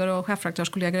journalistkollegor och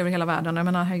chefredaktörskollegor över hela världen. Jag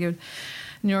menar, herregud,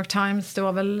 New York Times, det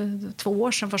var väl 2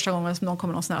 år sedan första gången som de kom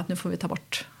någonstans att nu får vi ta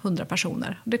bort 100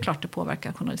 personer. Det är klart det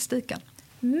påverkar journalistiken.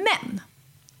 Men,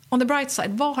 on the bright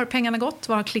side, var har pengarna gått?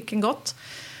 Var har klicken gått?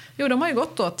 Jo, de har ju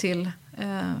gått då till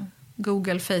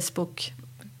Google, Facebook,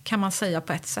 kan man säga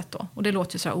på ett sätt då. Och det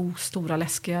låter ju så här, stora,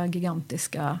 läskiga,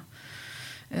 gigantiska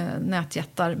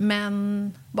nätjättar.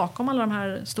 Men bakom alla de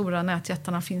här stora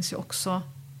nätjättarna finns ju också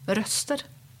röster.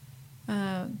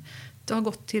 Det har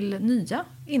gått till nya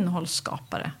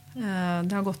innehållsskapare.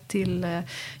 Det har gått till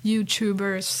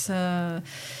YouTubers,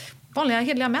 vanliga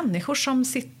hederliga människor som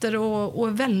sitter och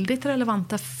är väldigt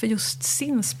relevanta för just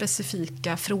sin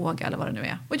specifika fråga eller vad det nu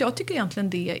är. Och jag tycker egentligen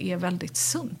det är väldigt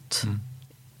sunt. Mm.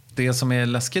 Det som är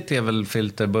läskigt är väl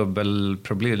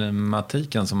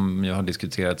filterbubbelproblematiken som jag har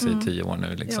diskuterats i 10 år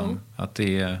nu. Liksom. Att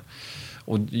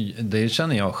och det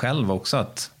känner jag själv också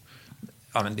att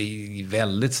men det är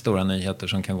väldigt stora nyheter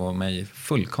som kan gå mig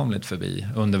fullkomligt förbi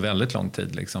under väldigt lång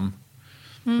tid. Liksom.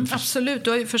 Absolut, du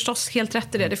har ju förstås helt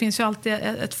rätt i det. Det finns ju alltid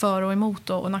ett för och emot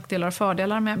och nackdelar och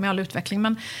fördelar med all utveckling.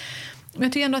 Men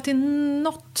jag tycker ändå att det är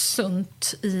något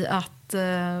sunt i att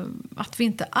vi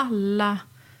inte alla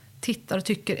tittar och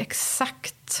tycker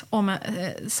exakt om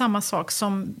samma sak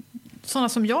som sådana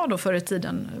som jag då förr i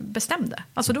tiden bestämde.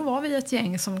 Alltså då var vi ett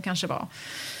gäng som kanske var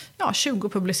 20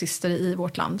 publicister i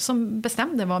vårt land som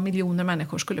bestämde vad miljoner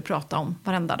människor skulle prata om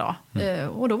varenda dag.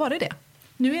 Och då var det det.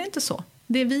 Nu är det inte så.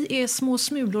 Vi är små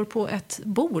smulor på ett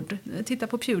bord. Titta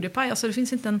på PewDiePie. Alltså det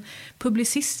finns inte en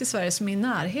publicist i Sverige som är i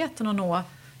närheten att nå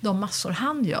de massor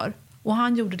han gör. Och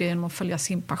han gjorde det genom att följa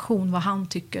sin passion, vad han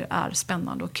tycker är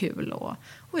spännande och kul och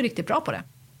är riktigt bra på det.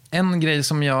 En grej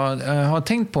som jag har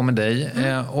tänkt på med dig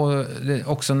och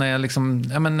också när jag liksom,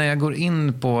 när jag går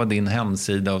in på din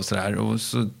hemsida och sådär.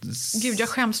 Gud, jag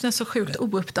skäms, den är så sjukt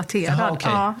ouppdaterad.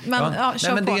 Aha,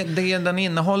 okay. Men det den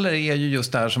innehåller är ju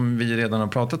just det här som vi redan har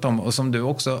pratat om och som du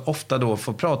också ofta då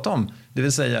får prata om. Det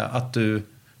vill säga att du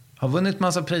har vunnit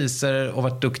massa priser och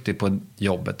varit duktig på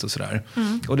jobbet och sådär.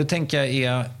 Och det tänker jag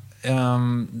är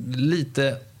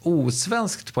lite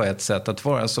osvenskt på ett sätt att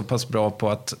vara så pass bra på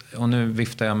att, och nu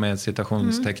viftar jag med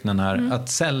citationstecknen här, att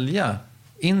sälja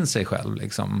in sig själv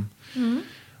liksom.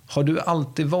 Har du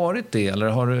alltid varit det eller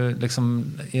har du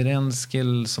liksom, är det en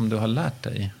skill som du har lärt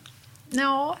dig?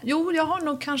 Ja, jag har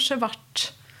nog kanske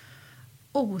varit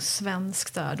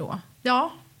osvensk där då.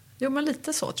 Ja, men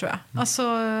lite så tror jag. Alltså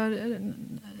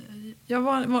jag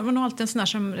var nog alltid en sån där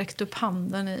som räckte upp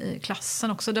handen i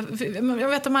klassen också. Jag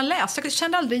vet att man läste, jag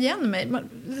kände aldrig igen mig.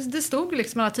 Det stod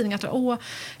liksom i alla tidningar att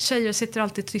tjejer sitter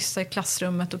alltid tysta i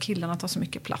klassrummet och killarna tar så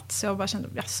mycket plats. Jag bara kände,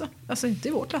 alltså inte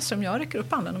i vårt klassrum, jag räcker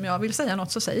upp handen. Om jag vill säga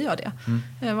något så säger jag det.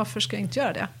 Varför ska jag inte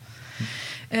göra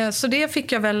det? Så det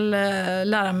fick jag väl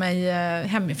lära mig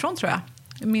hemifrån tror jag.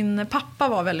 Min pappa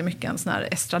var väldigt mycket en sån här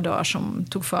estradör som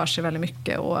tog för sig väldigt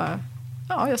mycket och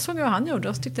jag såg vad han gjorde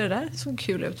och tyckte det där såg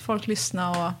kul ut. Folk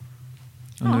lyssnade och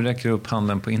nu räcker du upp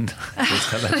handen på internet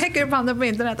istället. Räcker upp handen på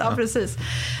internet, ja precis.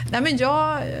 Nej men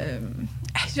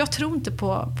jag tror inte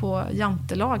på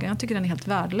jantelagen. Jag tycker den är helt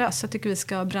värdelös. Jag tycker vi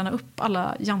ska bränna upp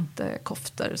alla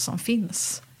jantekoftor som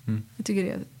finns. Jag tycker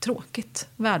det är tråkigt,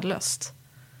 värdelöst.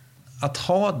 Att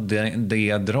ha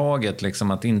det draget,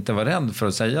 liksom, att inte vara rädd för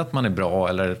att säga att man är bra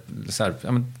eller så här,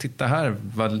 titta här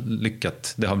vad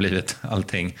lyckat det har blivit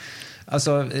allting.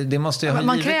 Alltså, det måste ju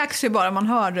man kräks ju bara man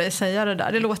hör dig säga det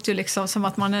där. Det låter ju liksom som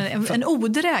att man är en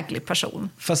odräglig person.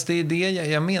 Fast det är det,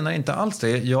 jag menar inte alls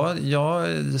det. Jag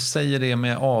säger det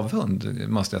med avund,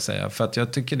 måste jag säga. För att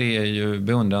jag tycker det är ju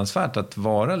beundransvärt att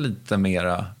vara lite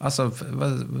mera, alltså,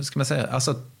 vad ska man säga,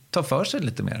 alltså ta för sig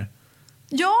lite mer.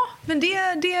 Ja, men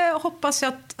det hoppas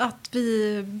jag att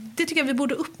det tycker jag vi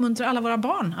borde uppmuntra alla våra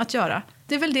barn att göra.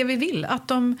 Det är väl det vi vill, att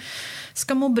de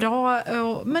ska må bra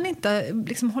men inte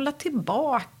liksom hålla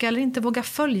tillbaka eller inte våga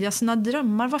följa sina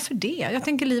drömmar. Varför det? Jag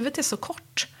tänker livet är så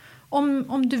kort.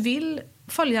 Om du vill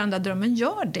följa den där drömmen,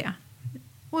 gör det.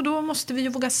 Och då måste vi ju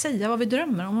våga säga vad vi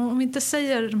drömmer om. Om vi inte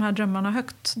säger de här drömmarna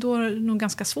högt, då är det nog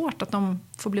ganska svårt att de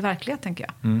får bli verklighet, tänker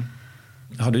jag. Mm.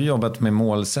 Har du jobbat med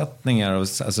målsättningar och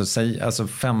alltså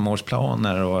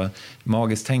femårsplaner och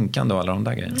magiskt tänkande och alla de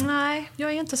där grejerna? Nej,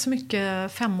 jag är inte så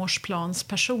mycket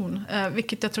femårsplansperson.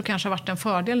 Vilket jag tror kanske har varit en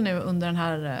fördel nu under den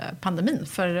här pandemin.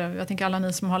 För jag tänker alla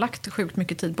ni som har lagt sjukt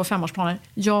mycket tid på femårsplaner.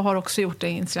 Jag har också gjort det,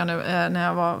 inser jag nu. När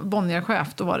jag var Bonnier-chef,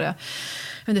 då var det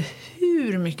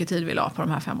hur mycket tid vi la på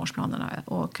de här femårsplanerna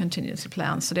och contingency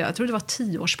plans. Så jag tror det var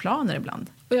 10-årsplaner ibland.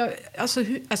 Och alltså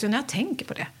när jag tänker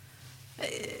på det.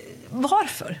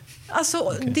 Varför?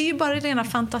 Alltså, det är ju bara rena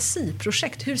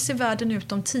fantasiprojekt. Hur ser världen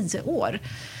ut om 10 år?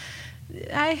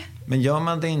 Nej. Men gör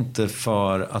man det inte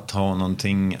för att ha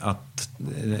någonting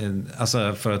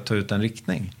alltså för att ta ut en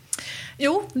riktning?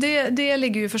 Jo, det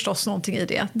ligger ju förstås någonting i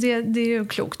det. Det är ju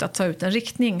klokt att ta ut en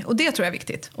riktning. Och det tror jag är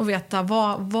viktigt. Att veta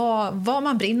vad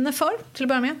man brinner för, till att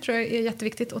börja med. Tror jag är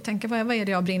jätteviktigt. Och tänka, vad är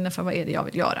det jag brinner för? Vad är det jag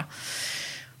vill göra?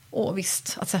 Och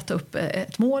visst, att sätta upp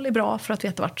ett mål är bra för att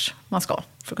veta vart man ska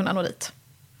för att kunna nå dit.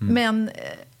 Mm. Men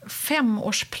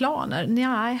 5-årsplaner,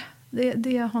 nej,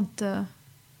 det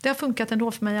har funkat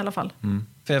ändå för mig i alla fall. Mm.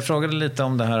 För jag frågade lite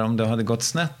om det här, om det hade gått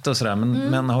snett och sådär.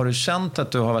 Men har du känt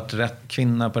att du har varit rätt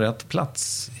kvinna på rätt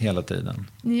plats hela tiden?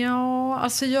 Ja,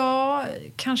 alltså jag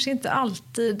kanske inte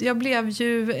alltid. Jag blev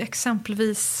ju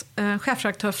exempelvis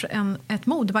chefredaktör för ett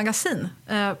modemagasin,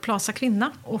 Plaza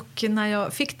Kvinna. Och när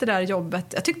jag fick det där jobbet,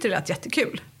 jag tyckte det lät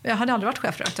jättekul. Jag hade aldrig varit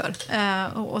chefredaktör.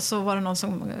 Och så var det någon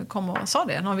som kom och sa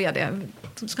det, någon vd.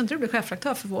 Ska inte du bli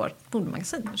chefredaktör för vårt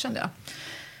modemagasin? Då kände jag.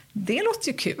 Det låter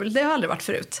ju kul, det har aldrig varit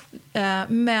förut.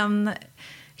 Men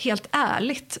helt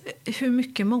ärligt, hur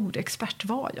mycket modeexpert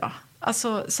var jag?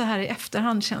 Alltså så här i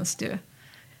efterhand känns det ju...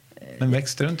 Men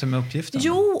växte du inte med uppgiften?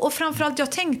 Jo, och framförallt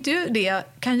jag tänkte ju det,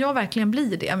 kan jag verkligen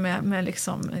bli det med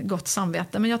liksom gott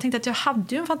samvete? Men jag tänkte att jag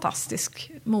hade ju en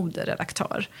fantastisk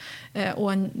moderedaktör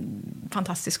och en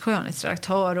fantastisk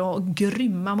skönhetsredaktör och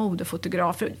grymma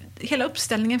modefotografer. Hela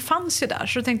uppställningen fanns ju där,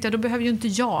 så då tänkte jag, då behöver ju inte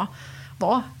jag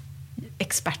vara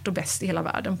expert och bäst i hela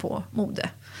världen på mode.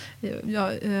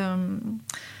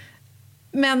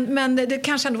 Men det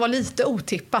kanske ändå var lite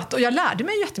otippat. Och jag lärde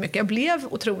mig jättemycket. Jag blev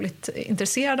otroligt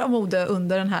intresserad av mode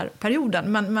under den här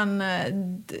perioden. Men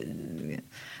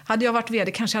hade jag varit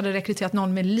vd kanske hade rekryterat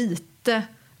någon med lite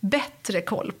bättre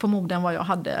koll på mode än vad jag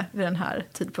hade vid den här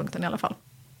tidpunkten i alla fall.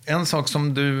 En sak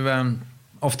som du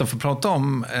ofta får prata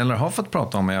om, eller har fått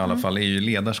prata om i alla fall, är ju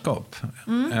ledarskap.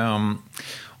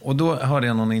 Och då hörde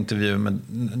jag någon intervju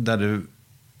där du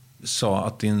sa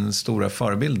att din stora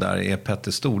förebild där är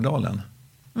Petter Stordalen.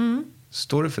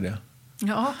 Står du för det?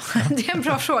 Ja, det är en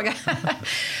bra fråga.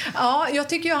 Ja, jag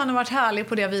tycker ju han har varit härlig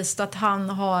på det viset att han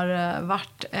har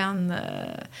varit en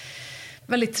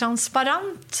väldigt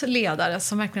transparent ledare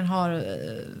som verkligen har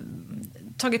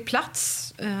tagit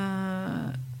plats.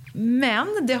 Men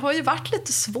det har ju varit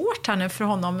lite svårt här nu för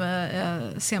honom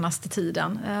senaste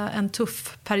tiden. En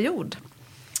tuff period.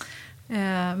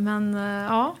 Men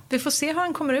ja, vi får se hur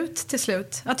han kommer ut till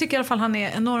slut. Jag tycker i alla fall han är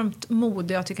enormt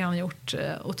modig. Jag tycker han har gjort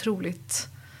otroligt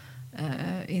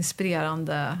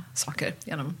inspirerande saker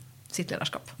genom sitt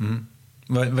ledarskap. Mm.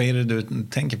 Vad är det du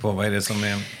tänker på? Vad är det som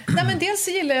är... Nej, men dels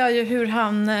gillar jag ju hur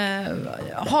han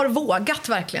har vågat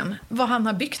verkligen. Vad han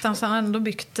har byggt. Han har ändå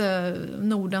byggt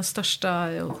Nordens största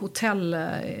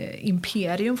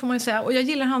hotellimperium får man ju säga. Och jag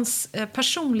gillar hans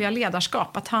personliga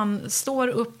ledarskap. Att han står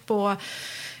upp och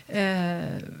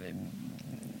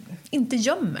inte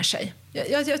gömmer sig.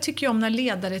 Jag tycker ju om när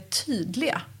ledare är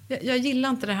tydliga. Jag gillar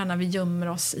inte det här när vi gömmer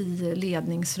oss i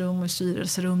ledningsrum och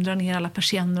styrelserum, drar ner alla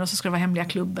persienner och så ska det vara hemliga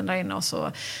klubben där inne och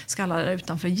så ska alla där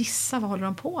utanför gissa vad håller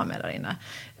de på med där inne.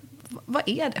 Vad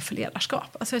är det för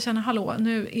ledarskap? Alltså jag känner, hallå,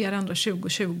 nu är det ändå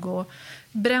 2020.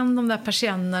 Bränn de där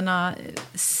persiennerna,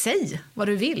 säg vad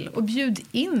du vill och bjud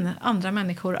in andra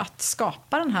människor att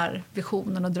skapa den här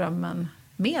visionen och drömmen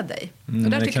med dig. Och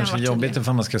där det är kanske jobbigt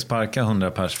ifall man ska sparka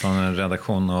 100 pers från en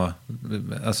redaktion och,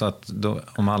 alltså att då,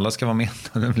 om alla ska vara med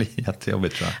då det blir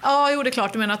jättejobbigt, tror jag. Ja, jo, det är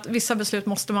klart. Du menar att vissa beslut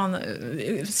måste man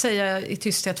säga i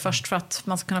tysthet först för att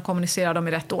man ska kunna kommunicera dem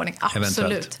i rätt ordning. Absolut.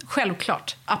 Eventuellt.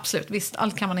 Självklart. Absolut. Visst,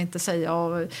 allt kan man inte säga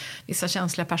och vissa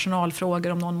känsliga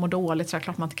personalfrågor om någon mår dåligt så är det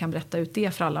klart man inte kan berätta ut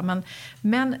det för alla.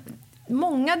 Men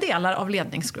många delar av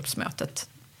ledningsgruppsmötet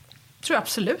tror jag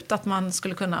absolut att man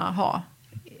skulle kunna ha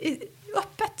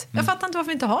öppet. Jag fattar inte varför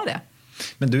vi inte har det.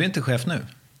 Men du är inte chef nu?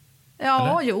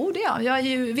 Ja, jo, det är jag. Jag är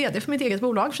ju vd för mitt eget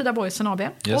bolag, Frida Boisen AB.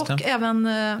 Just det. Och även...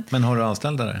 Men har du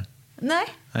anställda där? Nej,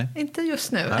 inte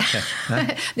just nu. Okay.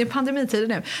 Nej. Det är pandemitider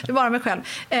nu. Det är bara mig själv.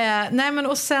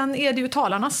 Och sen är det ju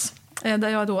Talarnas, där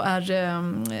jag då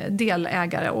är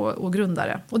delägare och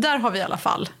grundare. Och där har vi i alla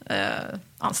fall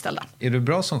anställda. Är du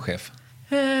bra som chef?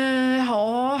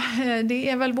 Ja, det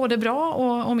är väl både bra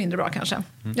och mindre bra kanske.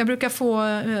 Jag brukar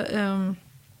få...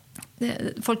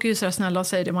 folk är ju så snälla och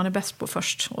säger det man är bäst på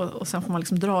först. Och sen får man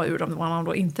liksom dra ur dem vad man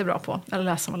då inte är bra på. Eller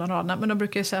läsa mellan raderna. Men då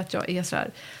brukar jag säga att jag är så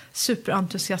här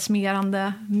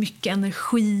superentusiasmerande. Mycket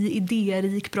energi,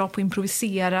 idérik, bra på att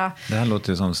improvisera. Det här låter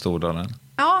ju som Stordalen.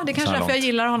 Ja, det är kanske är därför jag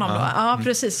gillar honom då. Ja,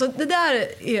 precis. Så det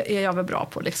där är jag väl bra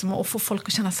på. Liksom, att få folk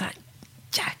att känna så här,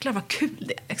 jäklar vad kul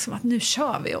det är. Liksom, att nu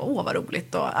kör vi och vad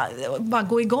roligt. Och bara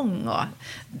gå igång. Och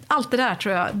allt det där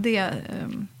tror jag, det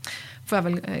får jag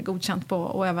väl godkänt på.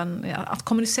 Och även att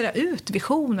kommunicera ut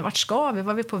visioner. Vart ska vi?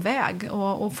 Var vi på väg?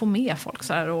 Och få med folk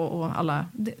så här. Och alla.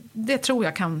 Det tror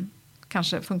jag kan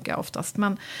kanske funka oftast.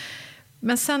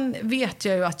 Men sen vet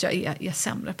jag ju att jag är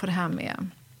sämre på det här med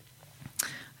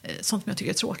sånt som jag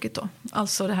tycker är tråkigt då.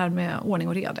 Alltså det här med ordning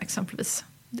och reda exempelvis.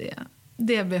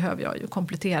 Det behöver jag ju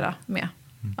komplettera med.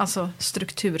 Alltså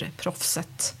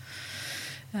strukturproffset.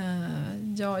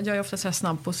 Jag är ofta så här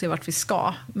snabb på att se vart vi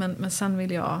ska. Men sen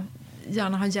vill jag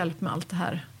gärna ha hjälp med allt det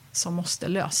här som måste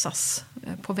lösas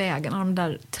på vägen. De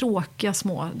där tråkiga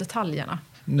små detaljerna.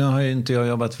 Nu har ju inte jag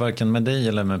jobbat varken med dig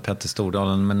eller med Petter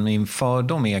Stordalen, men min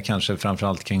fördom är kanske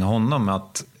framförallt kring honom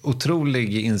att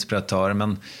otrolig inspiratör,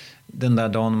 men den där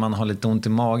dagen man har lite ont i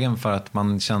magen för att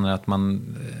man känner att man,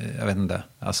 jag vet inte,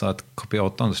 alltså att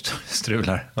kopiatorn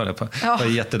strular, det var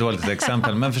ett jättedåligt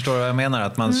exempel, men förstår du vad jag menar?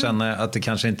 Att man känner att det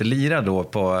kanske inte lirar då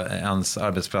på ens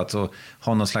arbetsplats och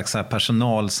ha någon slags så här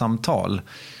personalsamtal.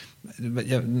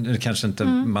 Nu kanske inte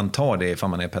man tar det ifall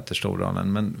man är Petter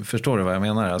Stordalen, men förstår du vad jag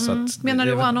menar? Alltså att, menar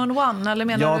du one-on-one? Eller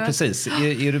menar du... precis.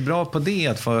 Är du bra på det,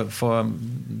 att få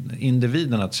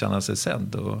individen att känna sig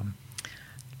sedd?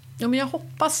 Ja, men jag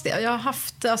hoppas det. Jag har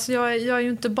haft, alltså jag är ju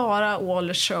inte bara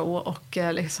all show och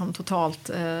liksom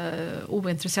totalt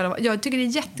ointresserad. Jag tycker det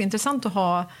är jätteintressant att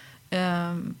ha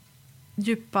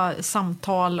djupa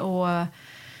samtal och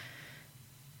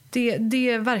det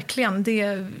är verkligen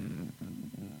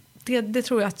det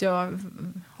tror jag att jag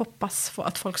hoppas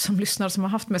att folk som lyssnar som har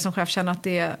haft mig som chef känner att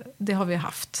det har vi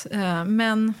haft.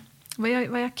 Men vad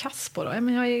är jag kass på då?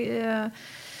 Men jag är...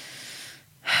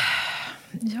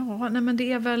 Ja, nej men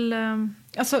det är väl...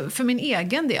 Alltså för min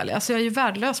egen del, alltså jag är ju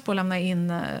värdelös på att lämna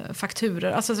in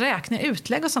fakturer. Alltså räkna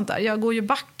utlägg och sånt där. Jag går ju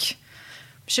back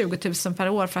 20 000 per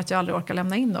år för att jag aldrig orkar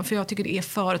lämna in dem. För jag tycker det är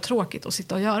för tråkigt att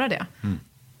sitta och göra det.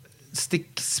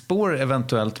 Stickspår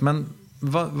eventuellt, men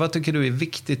vad tycker du är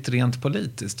viktigt rent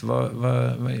politiskt?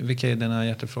 Vilka är dina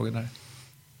hjärtefrågor där?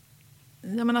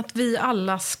 Ja, men att vi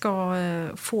alla ska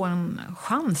få en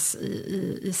chans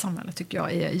i samhället tycker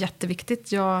jag är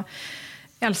jätteviktigt. Jag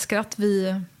älskar att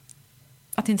det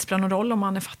inte spelar någon roll om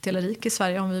man är fattig eller rik i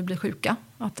Sverige om vi blir sjuka.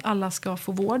 Att alla ska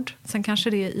få vård. Sen kanske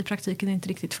det i praktiken inte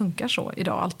riktigt funkar så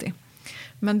idag alltid.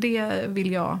 Men det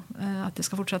vill jag att det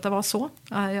ska fortsätta vara så.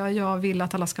 Jag vill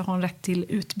att alla ska ha en rätt till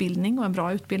utbildning och en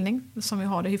bra utbildning som vi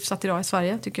har det hyfsat idag i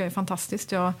Sverige. Tycker jag är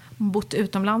fantastiskt. Jag har bott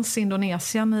utomlands i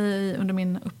Indonesien under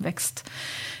min uppväxt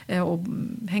och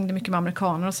hängde mycket med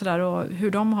amerikaner och sådär. Och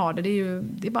hur de har det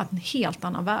är bara en helt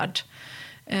annan värld.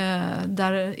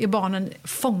 Där är barnen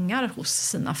fångar hos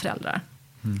sina föräldrar.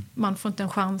 Man får inte en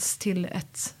chans till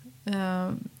ett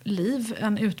liv,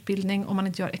 en utbildning om man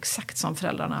inte gör exakt som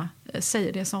föräldrarna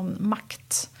säger. Det är som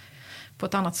makt på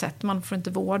ett annat sätt. Man får inte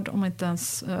vård om inte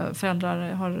ens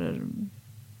föräldrar har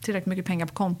tillräckligt mycket pengar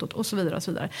på kontot och så vidare och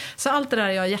så vidare. Så allt det där är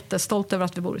jag jättestolt över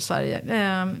att vi bor i Sverige.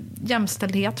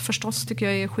 Jämställdhet förstås tycker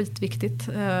jag är skitviktigt.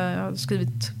 Jag har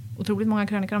skrivit otroligt många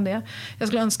krönikor om det. Jag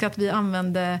skulle önska att vi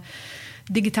använde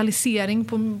digitalisering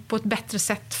på ett bättre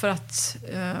sätt för att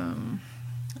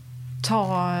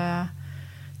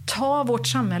ta vårt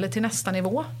samhälle till nästa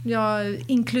nivå.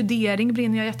 Inkludering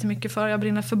brinner jag jättemycket för. Jag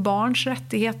brinner för barns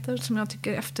rättigheter som jag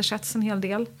tycker eftersätts en hel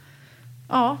del.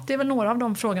 Ja, det är väl några av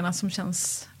de frågorna som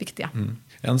känns viktiga.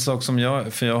 En sak som jag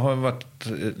har varit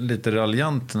lite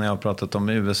raljant när jag har pratat om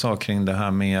USA kring det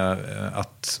här med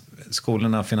att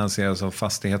skolorna finansieras av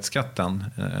fastighetsskatten.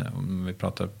 Om vi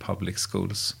pratar public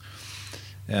schools.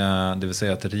 Det vill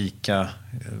säga att rika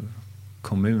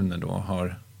kommuner då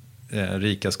har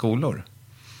rika skolor.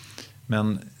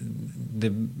 Men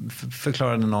det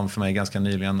förklarade någon för mig ganska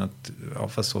nyligen att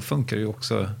fast så funkar det ju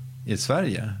också i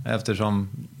Sverige. Eftersom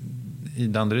i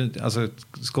Danderyd, alltså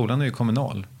skolan är ju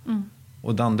kommunal.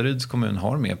 Och Danderyds kommun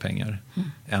har mer pengar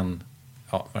än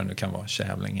vad det nu kan vara,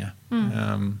 Kävlinge.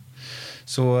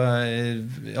 Så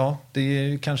ja, det är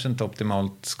ju kanske inte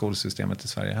optimalt skolsystemet i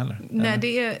Sverige heller. Nej,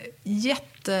 det är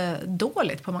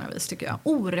jättedåligt på många vis tycker jag.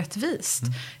 Orättvist.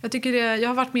 Jag tycker jag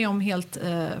har varit med om helt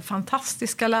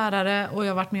fantastiska lärare och jag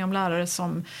har varit med om lärare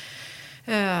som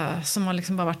har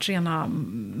liksom bara varit rena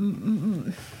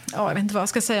ja, jag vet inte vad jag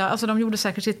ska säga. Alltså de gjorde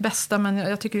säkert sitt bästa men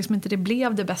jag tycker liksom inte det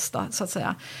blev det bästa så att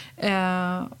säga.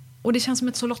 Och det känns som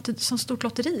ett så stort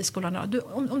lotteri i skolan.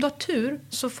 Om du har tur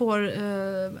så får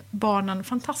barnen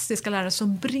fantastiska lärare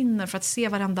som brinner för att se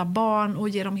varenda barn och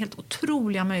ger dem helt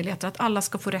otroliga möjligheter att alla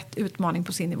ska få rätt utmaning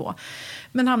på sin nivå.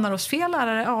 Men hamnar hos fel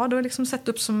lärare, ja då är det liksom sett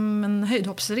upp som en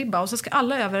höjdhoppsribba och så ska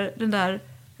alla över den där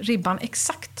ribban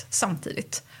exakt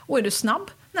samtidigt. Och är du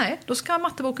snabb? Nej, då ska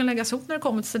matteboken läggas ihop när det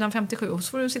kommer till sidan 57 och så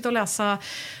får du sitta och läsa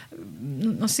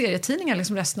någon serietidningar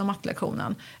liksom resten av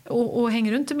mattelektionen. Och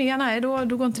hänger du inte med, nej, då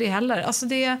går inte det heller. Alltså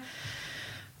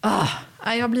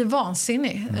jag blir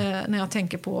vansinnig när jag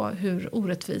tänker på hur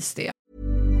orättvist det är.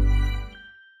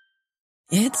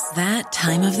 It's that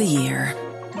time of the year.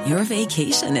 Your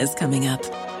vacation is coming up.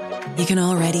 You can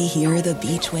already hear the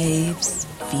beach waves,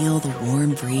 feel the warm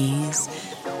breeze,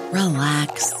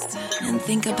 relax and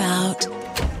think about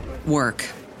work.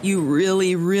 You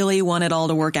really, really want it all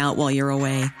to work out while you're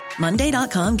away.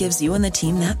 Monday.com gives you and the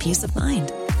team that peace of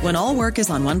mind. When all work is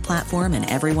on one platform and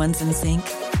everyone's in sync,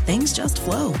 things just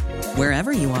flow.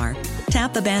 Wherever you are,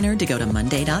 tap the banner to go to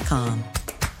Monday.com.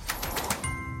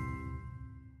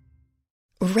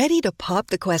 Ready to pop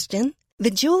the question?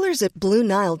 The jewelers at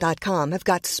BlueNile.com have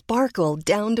got sparkle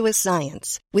down to a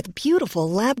science with beautiful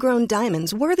lab-grown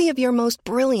diamonds worthy of your most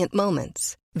brilliant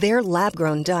moments. Their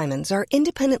lab-grown diamonds are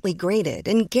independently graded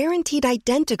and guaranteed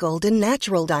identical to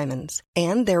natural diamonds.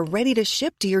 And they're ready to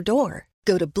ship to your door.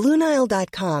 Go to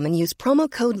BlueNile.com and use promo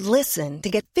code LISTEN to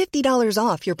get $50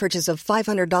 off your purchase of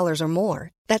 $500 or more.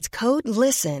 That's code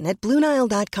LISTEN at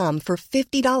BlueNile.com for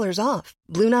 $50 off.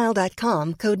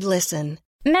 BlueNile.com, code LISTEN.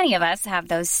 Many of us have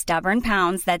those stubborn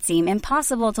pounds that seem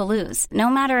impossible to lose, no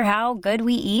matter how good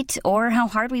we eat or how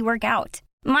hard we work out.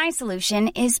 My solution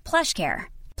is PlushCare.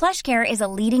 PlushCare is a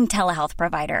leading telehealth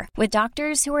provider with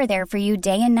doctors who are there for you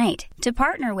day and night to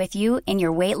partner with you in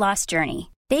your weight loss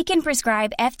journey. They can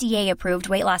prescribe FDA-approved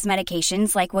weight loss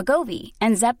medications like Wegovy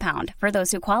and Zepbound for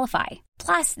those who qualify.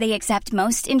 Plus, they accept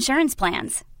most insurance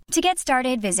plans. To get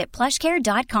started, visit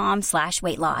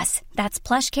plushcare.com/weightloss. That's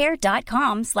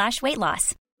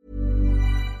plushcare.com/weightloss.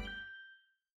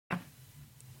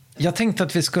 Jag tänkte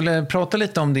att vi skulle prata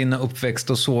lite om din uppväxt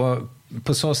och så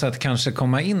på så sätt kanske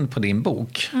komma in på din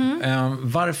bok.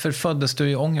 Varför föddes du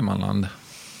i Ångermanland?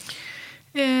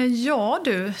 Ja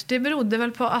du, det berodde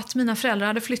väl på att mina föräldrar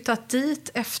hade flyttat dit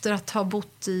efter att ha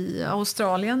bott i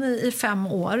Australien i 5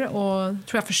 år och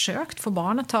tror jag försökt få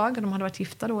barn ett tag. De hade varit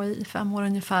gifta då i 5 år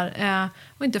ungefär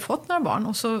och inte fått några barn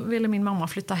och så ville min mamma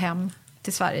flytta hem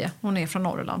till Sverige. Hon är från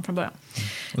Norrland från början.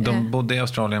 Och de bodde i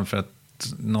Australien för att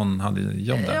någon hade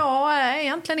jobb där? Ja,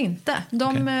 egentligen inte.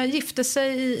 De gifte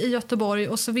sig i Göteborg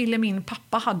och så ville min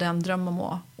pappa hade en dröm om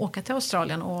att åka till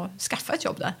Australien och skaffa ett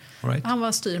jobb där. Right. Han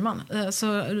var styrman.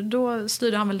 Så då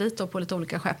styrde han väl dit då på lite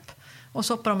olika skepp. Och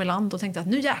så hoppade de i land och tänkte att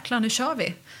nu jäklar, nu kör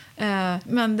vi.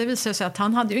 Men det visade sig att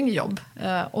han hade ju inget jobb.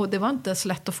 Och det var inte så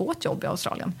lätt att få ett jobb i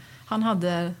Australien. Han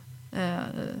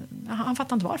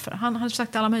fattade inte varför. Han hade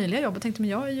sagt alla möjliga jobb och tänkte, men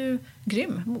jag är ju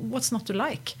grym. What's not to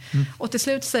like? Och till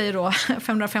slut säger då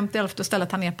 550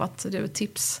 stället han ner på att det är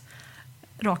tips,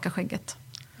 raka skägget.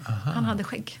 Aha. Han hade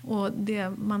skägg och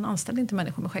man anställde inte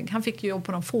människor med skägg. Han fick ju jobb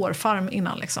på någon fårfarm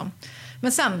innan liksom.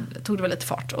 Men sen tog det väl lite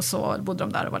fart och så bodde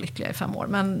de där och var lyckliga i 5 år.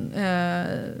 Men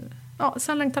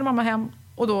sen längtade mamma hem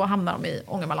och då hamnade de i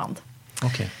Ångermanland.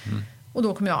 Okay. Och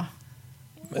då kom jag.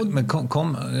 Men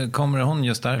kommer hon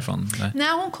just därifrån?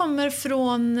 Nej, hon kommer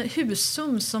från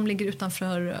Husum som ligger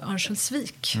utanför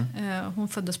Örnsköldsvik. Hon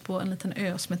föddes på en liten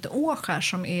ö som heter Åskär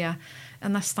som är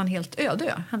en nästan helt öde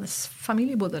ö. Hennes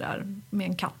familj bodde där med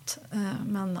en katt,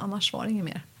 men annars var det inget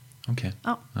mer. Okej,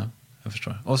 ja, jag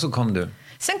förstår. Och så kom du?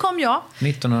 Sen kom jag.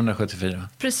 1974?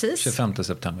 Precis. 25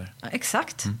 september? Ja,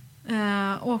 exakt.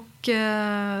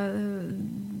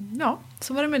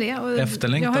 Så var det med det. Och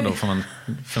efterlängtad då får man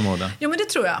förmoda. Jo, men det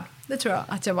tror jag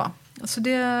att jag var. Alltså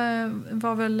det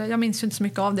var väl, jag minns ju inte så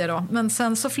mycket av det då. Men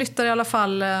sen så flyttade i alla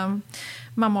fall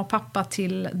mamma och pappa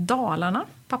till Dalarna.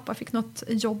 Pappa fick något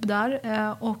jobb där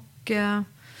och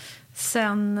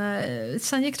sen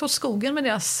gick det åt skogen med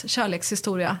deras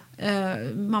kärlekshistoria.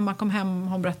 Mamma kom hem,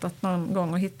 hon berättat någon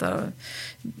gång och hittade,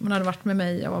 hon hade varit med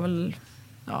mig, jag var väl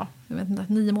jag vet inte,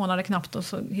 9 månader knappt och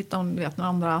så hittade hon några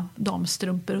andra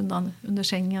damstrumpor under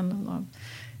sängen och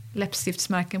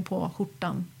läppstiftsmärken på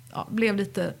skjortan. Ja, blev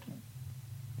lite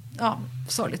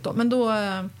sorgligt då. Men då,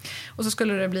 och så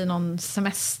skulle det bli någon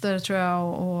semester tror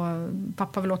jag, och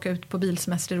pappa vill åka ut på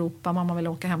bilsemester i Europa, mamma vill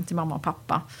åka hem till mamma och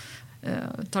pappa,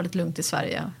 ta lite lugnt i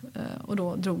Sverige, och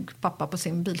då drog pappa på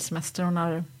sin bilsemester, och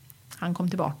när han kom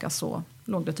tillbaka så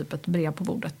låg det typ ett brev på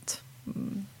bordet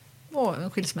och en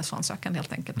skilsmässoansökan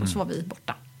helt enkelt, och så var vi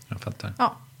borta. Jag fattar.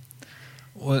 Ja.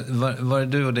 Och var det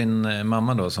du och din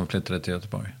mamma då som flyttade till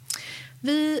Göteborg?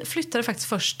 Vi flyttade faktiskt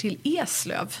först till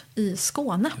Eslöv i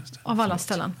Skåne, av alla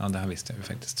ställen. Ja, det här visste jag ju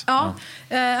faktiskt. Ja,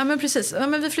 men precis.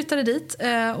 Men vi flyttade dit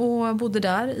och bodde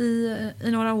där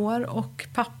i några år. Och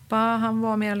pappa, han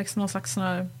var mer liksom någon slags sån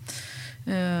här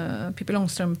Pippi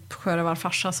Långstrump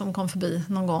sjörövarfarsa som kom förbi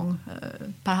någon gång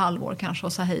per halvår kanske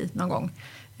och sa hej någon gång.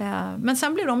 Men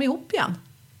sen blev de ihop igen.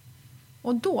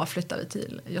 Och då flyttade vi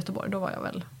till Göteborg. Då var jag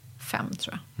väl 5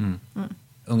 tror jag.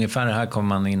 Ungefär här kommer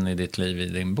man in i ditt liv i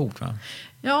din bok, va?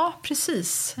 Ja,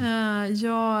 precis.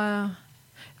 Jag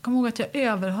kommer ihåg att jag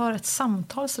överhör ett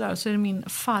samtal så är det min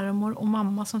farmor och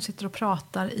mamma som sitter och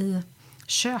pratar i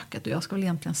köket, och jag ska väl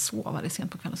egentligen sova, det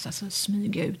sent på kvällen, så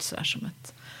smyger jag ut så där som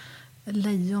ett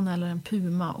lejon eller en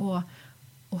puma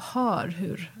och hör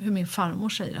hur min farmor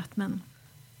säger att, men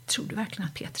tror du verkligen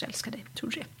att Peter älskar dig? Tror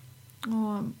du det?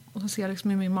 Och så ser jag liksom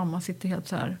hur min mamma sitter helt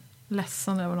så här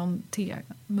ledsen över någon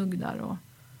temugg där,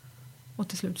 och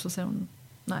till slut så säger hon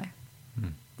nej.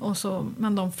 Och så,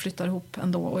 men de flyttar ihop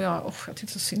ändå, och jag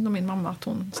tyckte så synd om min mamma att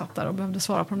hon satt där och behövde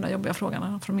svara på de där jobbiga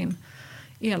frågorna från min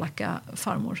elaka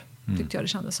farmor, tyckte jag det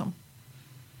kändes som.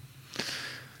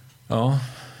 Ja.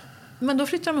 Men då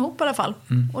flyttade de ihop i alla fall.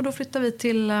 Och då flyttade vi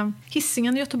till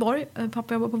Hisingen i Göteborg.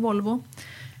 Pappa jobbar på Volvo.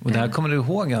 Och det här kommer du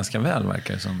ihåg ganska väl,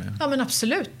 verkar det som. Ja, men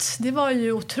absolut. Det var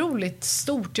ju otroligt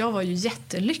stort. Jag var ju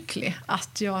jättelycklig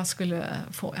att jag skulle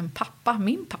få en pappa,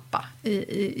 min pappa,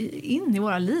 in i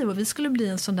våra liv. Och vi skulle bli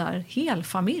en sån där hel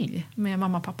familj med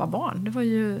mamma, pappa, barn. Det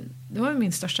var ju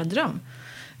min största dröm.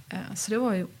 Så det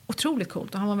var ju otroligt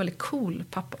coolt. Och han var en väldigt cool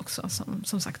pappa också.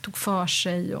 Som sagt tog för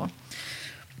sig och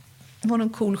var en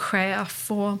cool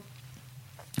chef. Och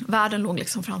världen låg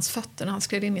liksom för hans fötter. När han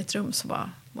skrev in i ett rum så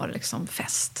var det liksom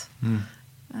fest.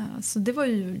 Så det var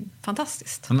ju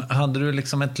fantastiskt. Men hade du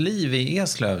liksom ett liv i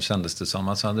Eslöv, kändes det som?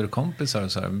 Alltså hade du kompisar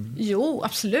och så här? Jo,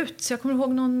 absolut. Så jag kommer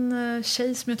ihåg någon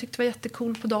tjej som jag tyckte var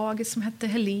jättecool på dagis som hette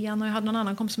Helena, och jag hade någon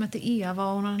annan kompis som hette Eva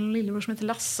och någon lillebror som hette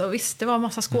Lasse. Och visst, det var en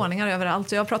massa skåningar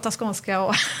överallt och jag pratade skånska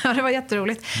och det var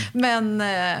jätteroligt.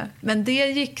 Men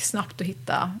det gick snabbt att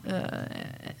hitta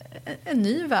en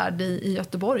ny värld i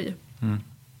Göteborg.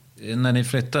 När ni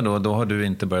flyttar då har du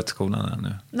inte börjat skolan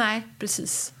ännu? Nej,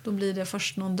 precis. Då blir det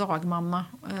först någon dagmamma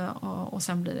och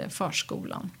sen blir det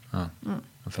förskolan. Ja,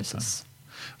 jag precis.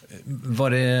 Var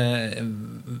det,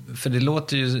 för det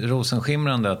låter ju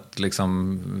rosenskimrande att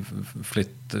liksom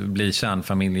bli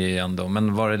kärnfamilj igen då.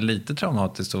 Men var det lite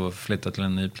traumatiskt att flytta till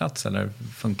en ny plats, eller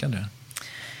funkade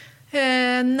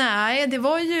det? Nej, det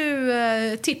var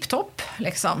ju tipptopp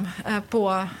liksom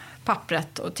på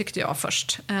pappret, och tyckte jag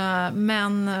först.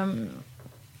 Men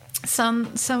sen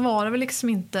var det väl liksom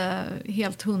inte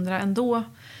helt 100 ändå.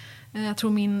 Jag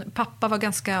tror min pappa var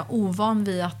ganska ovan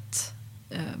vid att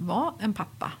vara en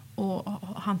pappa och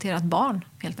hantera ett barn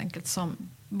helt enkelt, som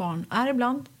barn är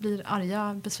ibland. Blir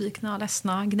arga, besvikna,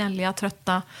 ledsna, gnälliga,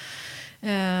 trötta.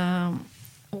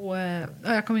 Och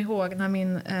jag kommer ihåg när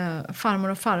min farmor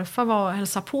och farfar var och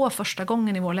hälsade på första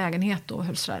gången i vår lägenhet och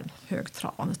höll så där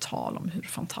högtravande tal om hur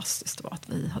fantastiskt det var att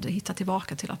vi hade hittat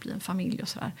tillbaka till att bli en familj och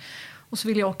så där. Och så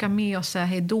ville jag åka med och säga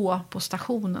hej då på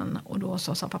stationen, och då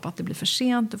sa pappa att det blir för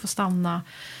sent, du får stanna.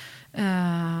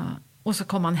 Och så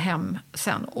kom han hem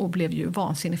sen och blev ju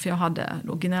vansinnig, för jag hade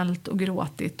då gnällt och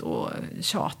gråtit och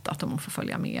tjatat om att få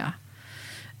följa med.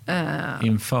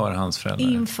 Inför hans föräldrar?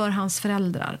 Inför hans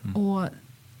föräldrar. Och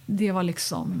det var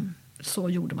liksom, så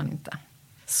gjorde man inte.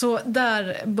 Så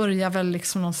där började väl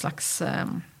liksom någon slags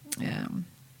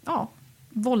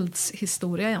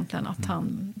våldshistoria egentligen. Att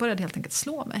han började helt enkelt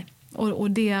slå mig.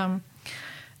 Och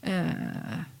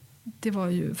det var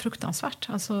ju fruktansvärt.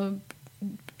 Alltså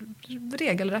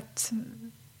regelrätt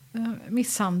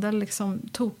misshandel, liksom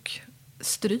tog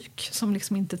stryk som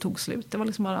liksom inte tog slut. Det var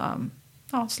liksom bara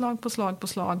slag på slag på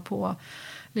slag på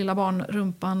lilla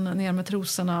barnrumpan, ner med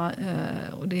trosorna,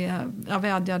 och jag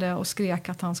vädjade och skrek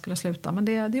att han skulle sluta, men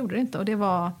det gjorde det inte, och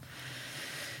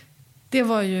det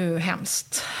var ju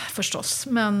hemskt förstås,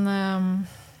 men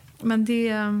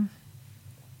det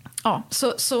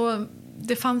så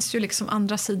det fanns ju liksom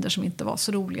andra sidor som inte var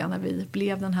så roliga när vi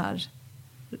blev den här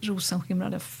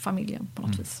rosenskimrade familjen på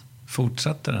något vis.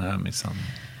 Fortsatte den här misshandeln?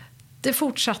 Det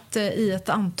fortsatte i ett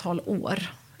antal år,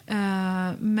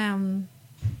 men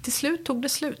till slut tog det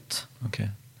slut. Okej.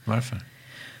 Varför?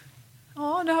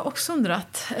 Ja, det har jag också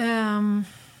undrat.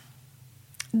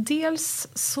 Dels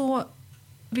så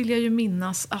vill jag ju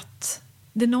minnas att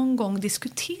det någon gång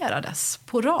diskuterades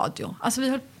på radio.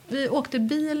 Alltså vi åkte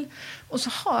bil och så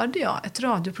hörde jag ett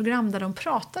radioprogram där de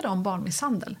pratade om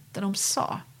barnmisshandel. Där de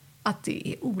sa att det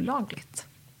är olagligt.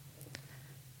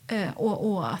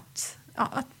 Och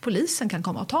att polisen kan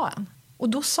komma och ta en. Och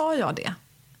då sa jag det.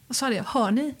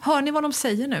 Hör ni vad de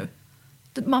säger nu?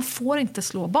 Man får inte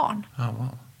slå barn. Ja,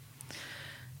 wow.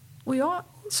 Och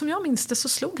som jag minns det så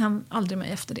slog han aldrig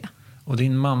mig efter det. Och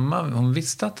din mamma, hon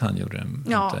visste att han gjorde det?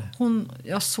 Ja,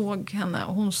 jag såg henne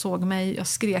och hon såg mig. Jag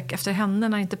skrek efter henne.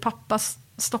 När inte pappa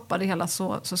stoppade det hela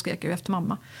så skrek jag efter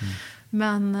mamma. Mm.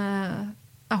 Men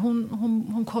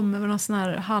hon kom med någon sån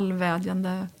här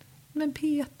halvvädjande, men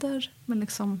Peter, men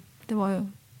liksom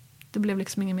det blev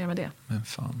liksom inget mer med det. Men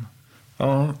fan.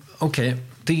 Ja, okej.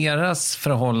 Deras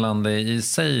förhållande i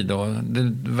sig då,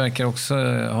 det verkar också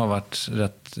ha varit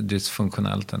rätt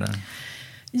dysfunktionellt, eller?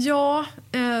 Ja,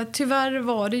 tyvärr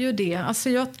var det ju det. Alltså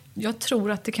jag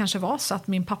tror att det kanske var så att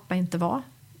min pappa inte var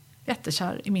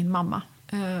jättekär i min mamma.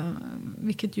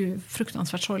 Vilket ju är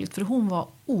fruktansvärt sorgligt, för hon var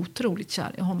otroligt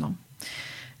kär i honom.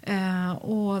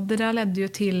 Och det där ledde ju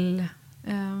till...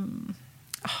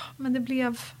 men det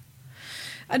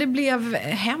blev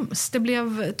hemskt. Det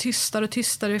blev tystare och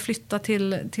tystare. Vi flyttade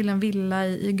till en villa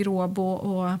i Gråbo.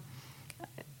 Och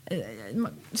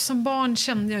som barn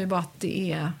kände jag ju bara att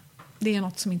det är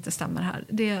något som inte stämmer här.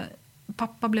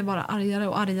 Pappa blev bara argare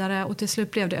och argare. Och till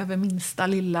slut blev det över minsta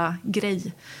lilla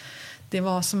grej. Det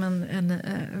var som en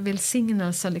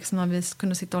välsignelse liksom, när vi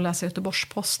kunde sitta och läsa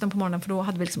Göteborgs-Posten på morgonen. För då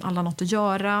hade vi liksom alla något att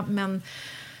göra. Men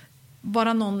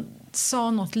bara någon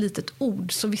sa något litet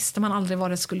ord så visste man aldrig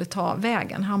vad det skulle ta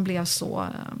vägen. Han blev så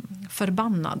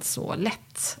förbannad så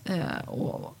lätt.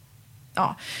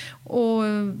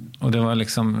 Och det var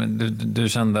liksom, du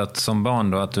kände att som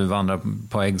barn då att du vandrade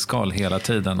på äggskal hela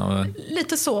tiden? Och...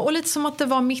 Lite så, och lite som att det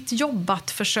var mitt jobb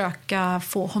att försöka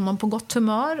få honom på gott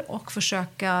humör och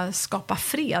försöka skapa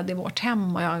fred i vårt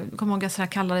hem. Och jag kommer ihåg att jag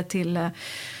kallade det till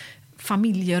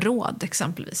familjeråd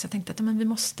exempelvis. Jag tänkte att vi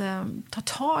måste ta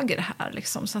tag i det här.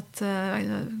 Liksom. Så att,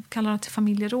 jag kallade det till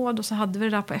familjeråd och så hade vi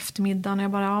det där på eftermiddagen. Och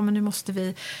jag bara, men nu måste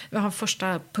vi har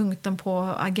första punkten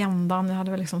på agendan. Jag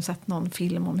hade väl liksom sett någon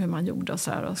film om hur man gjorde. Och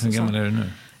så här, och hur gammal är du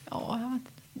nu? Ja,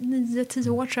 9-10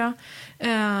 år tror jag.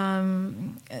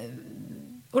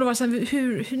 Och då var det så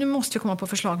här, nu måste vi komma på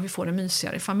förslag. Vi får det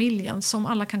mysigare i familjen. Som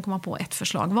alla kan komma på ett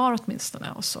förslag var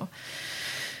åtminstone. Och så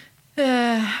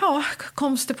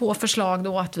kom det på förslag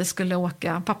då att vi skulle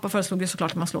åka. Pappa föreslog ju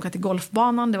såklart att man skulle åka till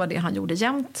golfbanan. Det var det han gjorde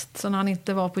jämt. Så när han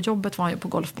inte var på jobbet var han ju på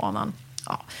golfbanan.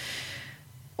 Ja.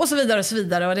 Och så vidare och så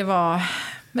vidare. Och det var...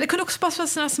 Men det kunde också bara vara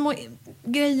sådana små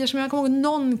grejer som jag kommer ihåg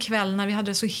någon kväll när vi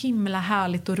hade det så himla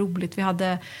härligt och roligt. Vi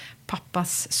hade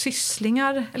pappas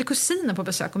sysslingar, eller kusiner på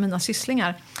besök, och mina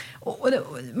sysslingar. Och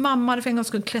mamma hade för en gång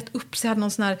skulle klätt upp sig, hade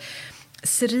någon sån här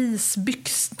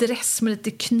cerisbyxdress med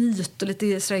lite knyt och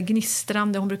lite så här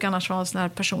gnistrande. Hon brukar annars vara en sån här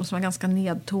person som var ganska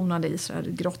nedtonad i så här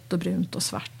grått och brunt och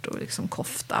svart och liksom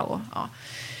kofta och ja.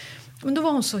 Men då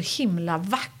var hon så himla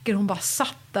vacker. Hon bara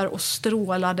satt där och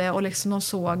strålade och liksom de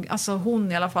såg, alltså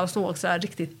hon i alla fall såg så här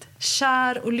riktigt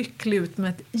kär och lycklig ut med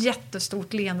ett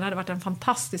jättestort leende. Det hade varit en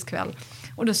fantastisk kväll.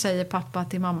 Och då säger pappa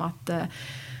till mamma att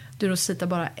du Rosita,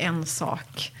 bara en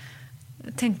sak.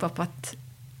 Tänk bara på att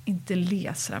inte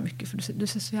le så där mycket, för du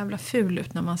ser så jävla ful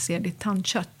ut när man ser ditt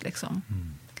tandkött liksom.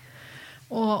 Mm.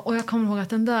 Och jag kommer ihåg att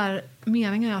den där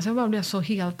meningen, alltså jag bara blev så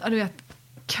helt, du vet,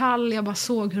 kall. Jag bara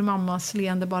såg hur mammas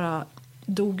leende bara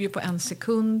dog ju på en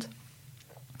sekund.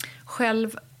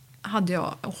 Själv hade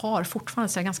jag och har fortfarande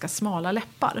så här ganska smala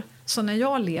läppar. Så när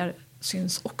jag ler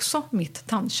syns också mitt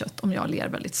tandkött om jag ler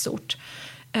väldigt stort.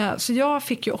 Så jag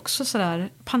fick ju också så där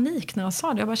panik när jag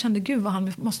sa det. Jag bara kände, gud vad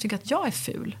han måste tycka att jag är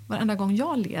ful varenda gång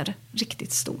jag ler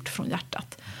riktigt stort från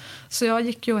hjärtat. Så jag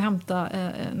gick ju och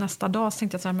hämtade nästa dag, så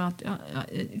tänkte jag så här med att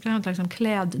jag hämtade liksom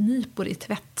klädnypor i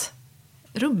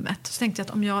tvättrummet. Så tänkte jag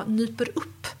att om jag nyper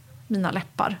upp mina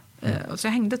läppar, så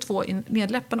jag hängde 2 i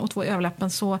nedläppen och 2 i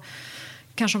överläppen, så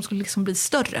kanske de skulle liksom bli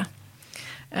större.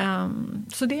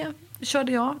 Så det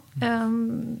körde jag.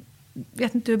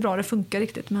 Vet inte hur bra det funkar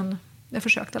riktigt, men jag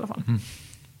försökte i alla fall.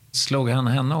 Slog han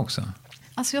henne också?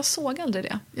 Alltså jag såg aldrig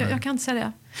det. Jag kan inte säga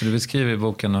det. För du beskriver i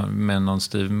boken med någon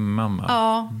styvmamma.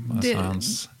 Ja,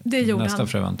 det gjorde nästa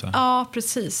fru, antar jag. Ja,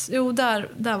 precis. Jo,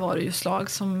 där var det ju slag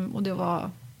och det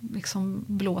var liksom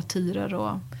blåtiror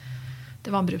och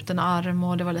det var en bruten arm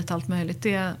och det var lite allt möjligt.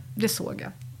 Det såg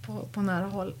jag på nära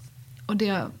håll. Och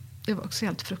det var också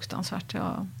helt fruktansvärt.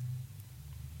 Jag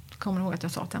kommer ihåg att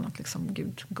jag sa till henne att liksom,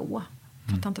 Gud, gå.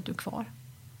 Fattar inte att du är kvar.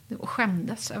 och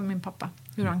skämdes över min pappa.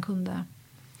 Hur han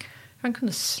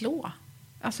kunde slå.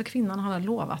 Alltså kvinnan han hade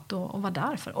lovat att vara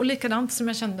där för. Och likadant som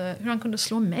jag kände hur han kunde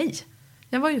slå mig.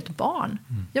 Jag var ju ett barn.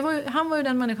 Han var ju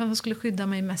den människan som skulle skydda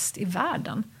mig mest i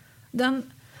världen.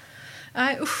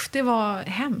 Det var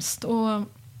hemskt. Och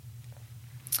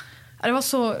det var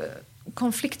så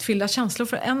konfliktfyllda känslor.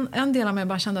 För en del av mig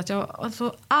bara kände att jag var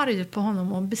så arg på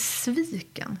honom och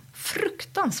besviken.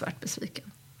 Fruktansvärt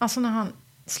besviken. Alltså när han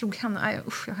slog henne.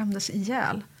 Jag skämdes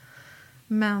ihjäl.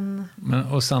 Men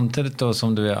och samtidigt då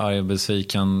som du är arg och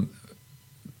besviken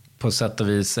på sätt och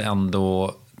vis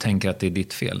ändå tänker att det är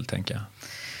ditt fel, tänker jag.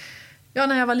 Ja,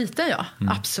 när jag var liten,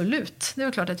 absolut. Det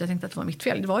var klart att jag tänkte att det var mitt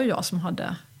fel. Det var ju jag som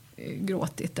hade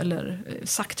gråtit eller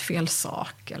sagt fel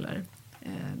sak eller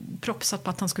propsat på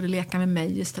att han skulle leka med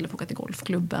mig istället för att åka till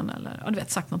golfklubben eller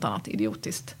sagt något annat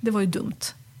idiotiskt. Det var ju dumt.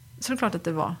 Så det är klart att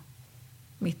det var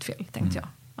mitt fel, tänkte jag.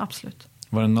 Absolut.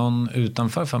 Var det någon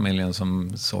utanför familjen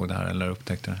som såg det här eller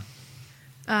upptäckte det?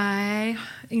 Nej,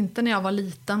 inte när jag var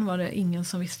liten var det ingen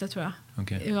som visste, tror jag.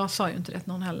 Okay. Jag sa ju inte det till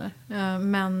någon heller.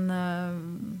 Men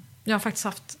jag har faktiskt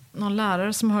haft någon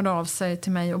lärare som hörde av sig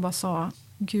till mig och bara sa,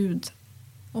 Gud,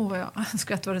 jag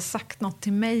önskar att du hade sagt något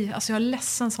till mig. Alltså jag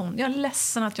är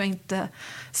ledsen att jag inte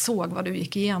såg vad du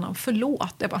gick igenom.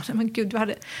 Förlåt. Jag bara, men Gud, det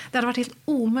hade varit helt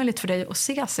omöjligt för dig att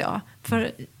se, så jag.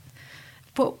 För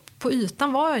på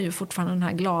ytan var jag ju fortfarande den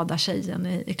här glada tjejen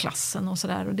i klassen och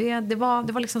sådär. Och det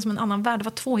var liksom som en annan värld. Det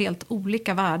var 2 helt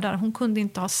olika världar. Hon kunde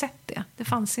inte ha sett det. Det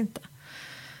fanns inte.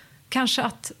 Kanske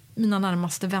att mina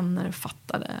närmaste vänner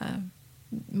fattade,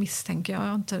 misstänker jag. Jag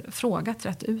har inte frågat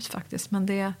rätt ut faktiskt. Men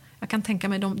jag kan tänka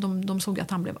mig, de såg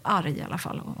att han blev arg i alla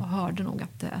fall. Och hörde nog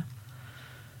att det...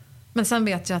 Men sen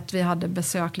vet jag att vi hade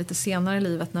besök lite senare i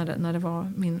livet när det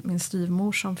var min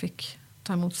styvmor som fick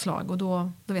ta emot slag. Och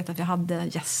då vet jag att vi hade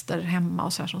gäster hemma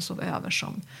och så här som sov över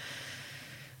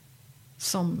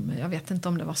som jag vet inte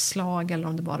om det var slag eller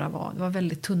om det bara var... Det var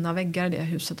väldigt tunna väggar i det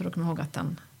huset. Och då kommer jag ihåg att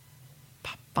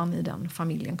pappan i den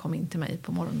familjen kom in till mig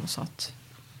på morgonen och sa att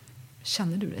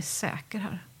känner du dig säker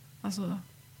här? Alltså,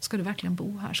 ska du verkligen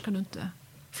bo här? Ska du inte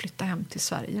flytta hem till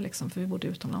Sverige liksom? För vi bodde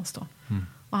utomlands då.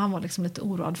 Och han var liksom lite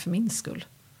oroad för min skull.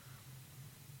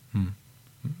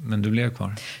 Men du blev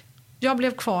kvar? Jag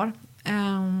blev kvar.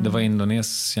 Det var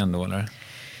Indonesien då, eller?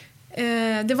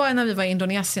 Det var när vi var i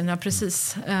Indonesien, ja,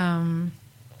 precis.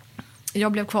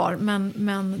 Jag blev kvar,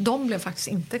 men de blev faktiskt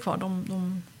inte kvar.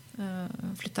 De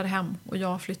flyttade hem och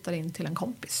jag flyttade in till en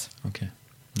kompis. Okay.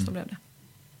 Så blev det.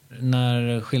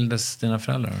 När skildes dina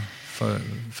föräldrar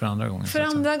för andra gången? För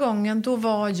andra gången, då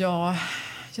var jag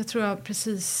tror jag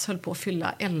precis höll på att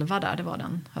fylla 11 där. Det var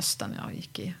den hösten jag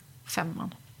gick i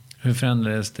 5:an. Hur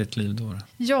förändrades ditt liv då?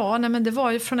 Ja, men det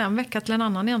var ju från en vecka till en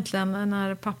annan egentligen.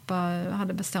 När pappa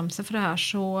hade bestämt sig för det här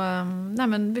så...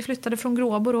 men vi flyttade från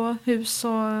Gråbo då, hus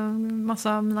och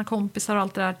massa av mina kompisar och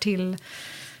allt det där till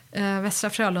Västra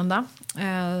Frölunda.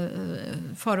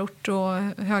 Förort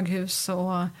och höghus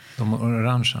och... De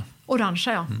orangea?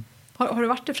 Orangea, ja. Har du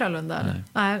varit i Frölunda?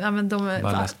 Nej, men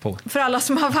för alla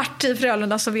som har varit i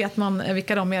Frölunda så vet man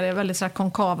vilka de är. Det är väldigt så här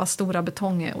konkava, stora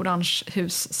orange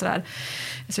hus. Så där.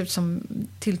 Det ser ut som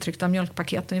tilltryckta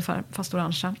mjölkpaket ungefär, fast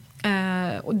orangea.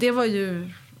 Och det var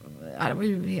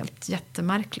ju helt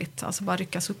jättemärkligt. Alltså bara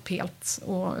ryckas upp helt.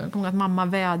 Och jag kommer ihåg att mamma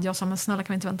vädjade och sa, men snälla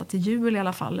kan vi inte vänta till jul i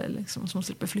alla fall? Liksom, så hon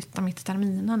slipper flytta mitt i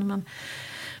terminen.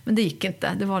 Men det gick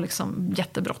inte. Det var liksom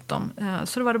jättebråttom.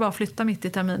 Så då var det bara att flytta mitt i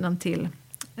terminen till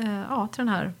den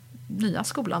här nya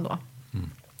skolan då.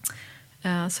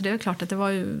 Så det är klart att det var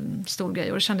ju en stor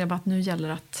grej. Och då kände jag bara att nu gäller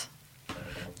att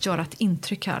göra ett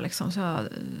intryck här. Liksom. Så jag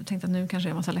tänkte att nu kanske det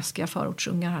är en massa läskiga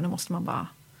förortsungar här. Nu måste man bara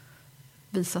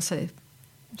visa sig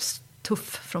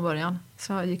tuff från början.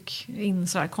 Så jag gick in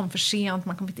så här, kom för sent.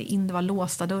 Man kom inte in, det var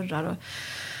låsta dörrar. Och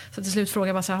så till slut frågade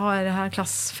jag bara så här, är det här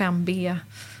klass 5B?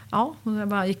 Ja, och jag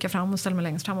bara gick fram och ställde mig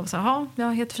längst fram och sa,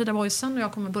 jag heter Frida Boysen och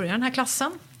jag kommer börja den här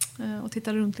klassen. Och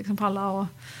tittade runt liksom på alla och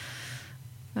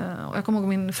jag kommer ihåg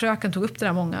min fröken tog upp det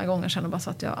där många gånger sedan och bara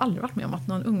sa att jag aldrig varit med om att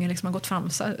någon unge liksom har gått fram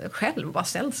själv och bara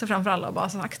ställt sig framför alla och bara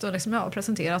sagt och liksom,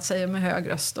 presenterat sig med hög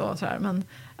röst och sådär. Men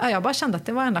jag bara kände att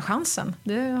det var enda chansen.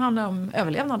 Det handlar om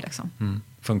överlevnad liksom.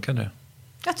 Funkar det?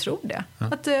 Jag tror det. Ja.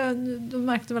 Att du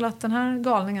märkte väl att den här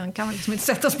galningen kan liksom inte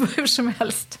sättas på hur som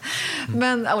helst.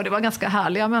 Men det var ganska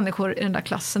härliga människor i den där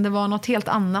klassen. Det var något helt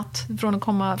annat från att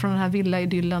komma från den här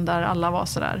villa-idyllen där alla var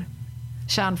sådär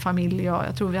kärnfamilj. Och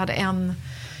jag tror vi hade en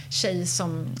tjej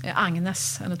som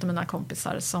Agnes, en av mina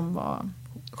kompisar, som var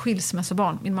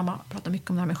skilsmässobarn. Min mamma pratade mycket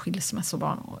om det här med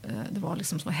skilsmässobarn. Och det var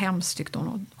liksom så hemskt tyckte hon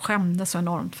och skämdes så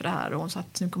enormt för det här. Och hon sa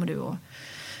att nu kommer du och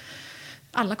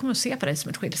alla kommer att se på dig som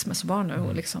ett skilsmässobarn nu.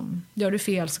 Och liksom, gör du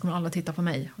fel så kommer alla titta på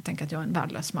mig och tänka att jag är en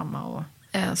värdelös mamma. Och,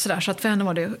 sådär. Så att för henne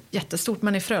var det jättestort.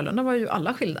 Men i Frölunda var ju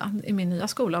alla skilda. I min nya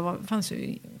skola fanns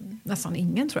ju nästan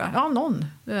ingen, tror jag. Ja, någon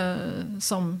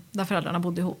där föräldrarna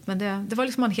bodde ihop. Men det var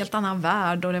liksom en helt annan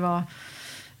värld. Och det var,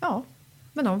 ja,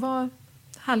 men de var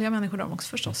härliga människor de också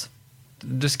förstås.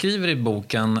 Du skriver i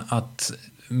boken att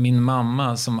min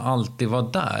mamma som alltid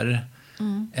var där,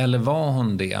 eller var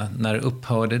hon det, när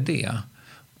upphörde det?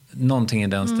 Någonting i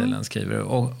den stilen skriver du.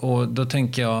 Och då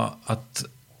tänker jag att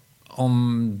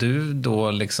om du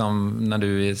då liksom, när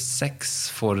du är 6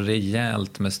 får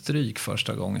rejält med stryk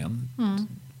första gången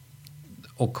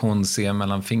och hon ser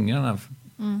mellan fingrarna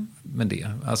med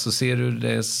det. Alltså ser du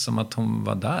det som att hon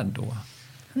var där då?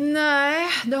 Nej,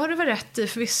 det har du väl rätt i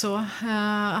förvisso.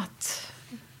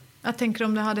 Jag tänker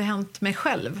om det hade hänt mig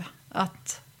själv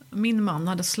att min man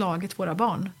hade slagit våra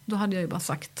barn, då hade jag ju bara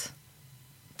sagt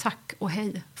tack och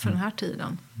hej för den här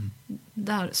tiden.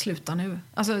 Där slutar nu.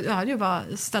 Alltså, jag hade ju bara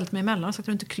ställt mig emellan och sagt att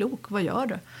du är inte klok, vad gör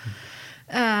du?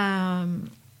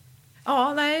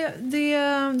 Ja, nej,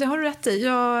 det har du rätt i.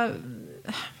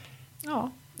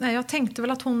 Jag tänkte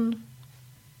väl att hon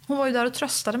var ju där och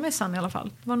tröstade mig sen i alla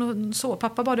fall. Det var nog så.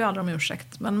 Pappa bad ju aldrig om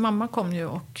ursäkt. Men mamma kom ju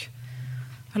och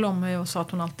höll om mig och sa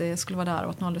att hon alltid skulle vara där och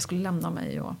att hon aldrig skulle lämna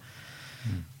mig. Och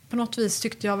på något vis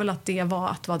tyckte jag väl att det var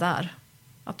att vara där.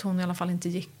 Att hon i alla fall inte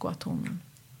gick och att hon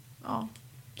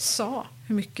sa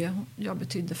hur mycket jag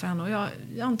betydde för henne. Och jag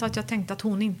antar att jag tänkte att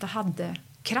hon inte hade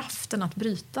kraften att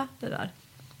bryta det där.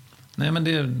 Nej, men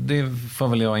det får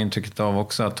väl jag intrycket av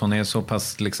också, att hon är så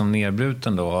pass liksom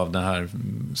nedbruten då av den här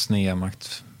sneda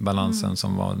maktbalansen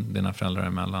som var dina föräldrar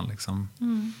emellan liksom.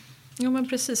 Jo, men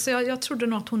precis. Jag trodde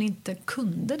nog att hon inte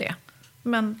kunde det.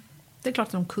 Men det är klart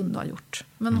att hon kunde ha gjort.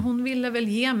 Men hon ville väl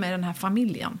ge mig den här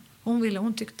familjen.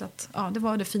 Hon tyckte att det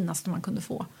var det finaste man kunde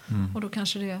få. Och då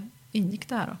kanske det ingick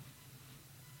det här då.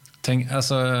 Tänk,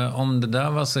 alltså, om det där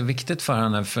var så viktigt för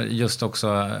henne, för just också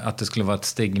att det skulle vara ett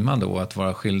stigma då att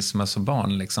vara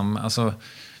skilsmässobarn liksom. Alltså,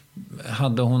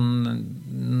 hade hon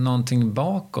någonting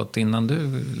bakåt innan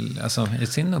du, alltså i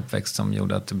sin uppväxt, som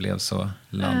gjorde att det blev så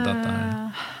laddat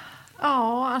där?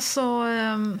 Ja, alltså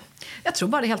jag tror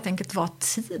bara det helt enkelt var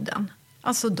tiden.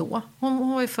 Alltså då.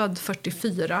 Hon var ju född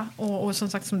 44 och som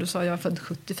sagt, som du sa, jag var född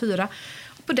 74.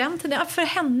 Och på den tiden, för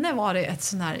henne var det ett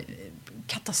sån här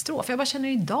katastrof. Jag bara känner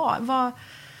idag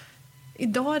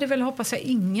är det väl, hoppas jag,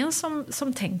 ingen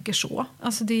som tänker så.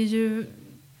 Alltså det är ju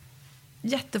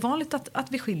jättevanligt att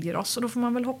vi skiljer oss, och då får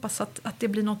man väl hoppas att det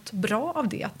blir något bra av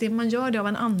det. Att man gör det av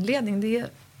en anledning. Det är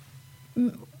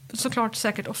såklart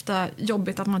säkert ofta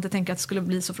jobbigt att man inte tänker att det skulle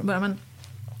bli så från början, men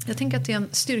jag tänker att det är en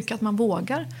styrka att man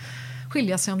vågar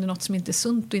skilja sig om det är något som inte är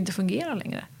sunt och inte fungerar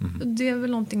längre. Det är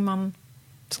väl någonting man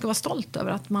ska vara stolt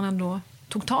över, att man ändå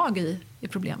tog tag i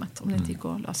problemet, om det inte gick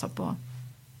att lösa på.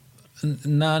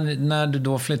 När du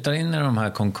då flyttar in i de här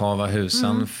konkava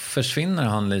husen, försvinner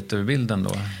han lite ur bilden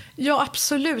då? Ja,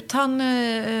 absolut. Han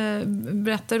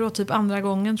berättar då typ andra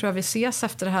gången, tror jag vi ses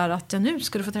efter det här, att nu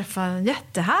ska du få träffa en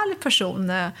jättehärlig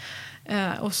person.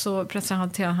 Och så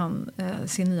presenterar han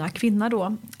sin nya kvinna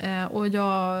då. Och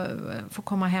jag får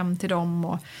komma hem till dem,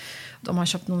 och de har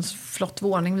köpt någon flott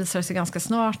våning, visar sig ganska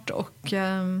snart. Och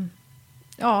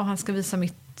han ska visa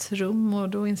mitt rum, och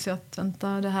då inser jag att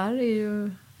vänta, det här är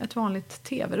ju ett vanligt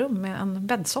tv-rum med en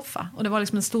bäddsoffa. Och det var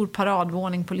liksom en stor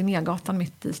paradvåning på Linnégatan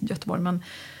mitt i Göteborg. Men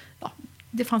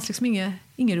det fanns liksom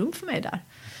inget rum för mig där.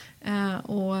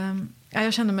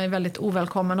 Jag kände mig väldigt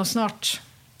ovälkommen, och snart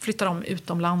flyttade de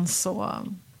utomlands. Och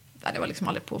det var liksom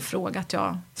aldrig på fråga att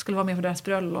jag skulle vara med på deras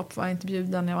bröllop. Jag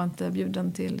var inte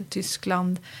bjuden till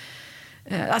Tyskland.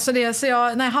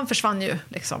 Han försvann ju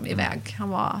liksom iväg.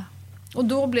 Och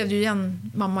då blev det ju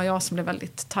igen mamma och jag som blev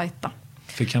väldigt tajta.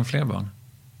 Fick han fler barn?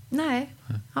 Nej,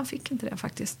 han fick inte det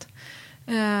faktiskt.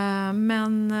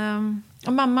 Men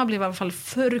mamma blev i alla fall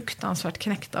fruktansvärt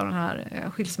knäckt av den här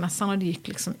skilsmässan, och det gick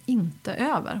liksom inte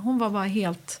över. Hon var bara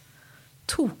helt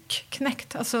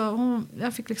tokknäckt. Alltså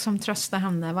jag fick liksom trösta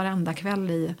henne varenda kväll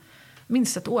i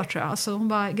minst ett år, tror jag. Alltså hon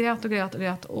bara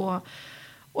grät.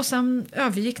 Och sen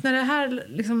övergick, när det här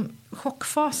liksom,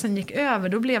 chockfasen gick över,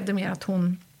 då blev det mer att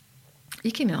hon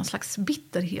gick in i någon slags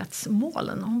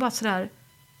bitterhetsmålen. Hon bara sådär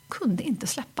kunde inte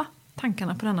släppa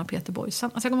tankarna på denna Peter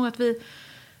Boysen. Alltså jag kommer ihåg att vi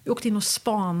åkte in och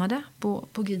spanade på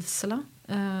Gisela.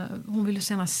 Hon ville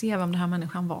gärna se vem den här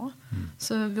människan var.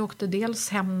 Så vi åkte dels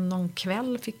hem någon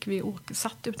kväll,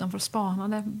 satt utanför och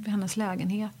spanade vid hennes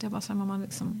lägenhet. Jag bara sa, mamma,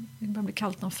 liksom, det började bli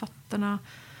kallt om fötterna.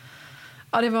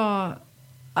 Ja, det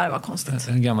var konstigt.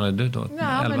 Hur gammal är du då?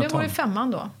 Ja, 11, men det var ju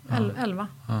 5 då. 11.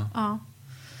 Ja.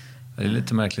 Det är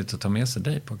lite märkligt att ta med sig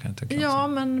dig på, kan jag tycka. Ja,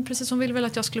 men precis, hon ville väl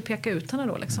att jag skulle peka ut henne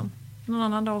då liksom. Någon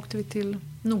annan dag åkte vi till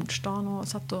Nordstan och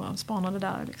satt och spanade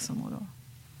där liksom.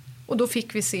 Och då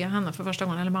fick vi se henne för första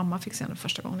gången, eller mamma fick se henne för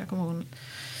första gången. Jag kommer ihåg,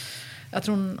 jag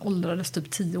tror hon åldrades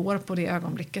typ 10 år på det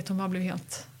ögonblicket. Hon bara blev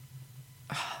helt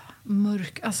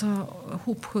mörk, alltså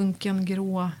hopsjunken,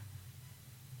 grå.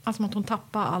 Alltså som att hon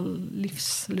tappade all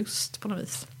livslust på något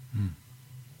vis.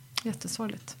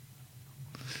 Jättesorgligt.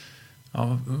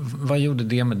 Ja, vad gjorde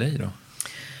det med dig då?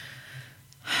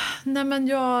 Nej, men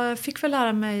jag fick väl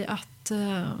lära mig att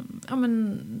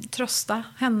trösta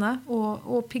henne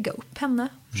och pigga upp henne.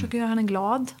 Försöka göra henne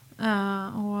glad.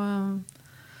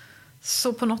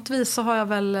 Så på något vis så har jag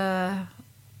väl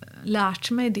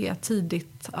lärt mig det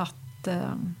tidigt att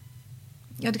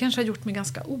det kanske har gjort mig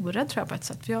ganska orädd, tror jag, på ett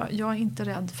sätt. För jag är inte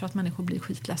rädd för att människor blir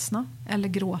skitledsna eller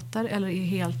gråter eller är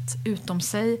helt utom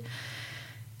sig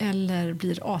eller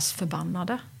blir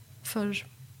asförbannade. För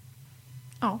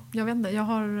jag vet inte, jag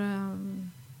har...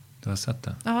 Du har sett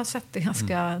det? Jag har sett det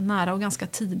ganska nära och ganska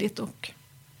tidigt. Och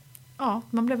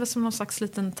man blev väl som någon slags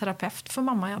liten terapeut för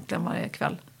mamma egentligen varje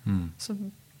kväll.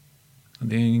 Så...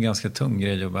 Det är ju en ganska tung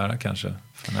grej att bära kanske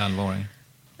för en 11-åring.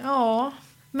 Ja,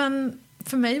 men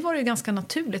för mig var det ju ganska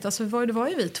naturligt. Alltså det var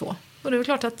ju vi två. Och det är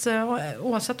klart att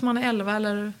oavsett om man är 11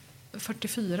 eller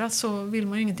 44 så vill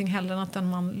man ju ingenting hellre än att den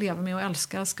man lever med och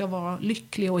älskar ska vara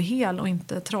lycklig och hel och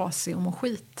inte trasig och må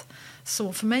skit.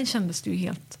 Så för mig kändes det ju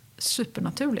helt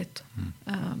supernaturligt.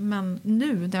 Men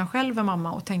nu när jag själv är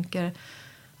mamma och tänker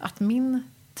att min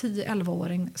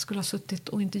 10-11-åring skulle ha suttit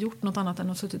och inte gjort något annat än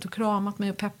att suttit och kramat mig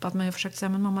och peppat mig och försökt säga,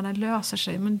 men mamma, det löser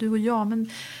sig, men du och jag, men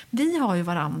vi har ju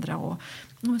varandra och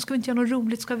ska vi inte göra något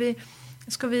roligt,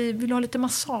 vill du ha lite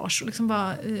massage och liksom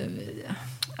bara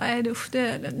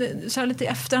så här lite i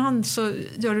efterhand så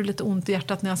gör det lite ont i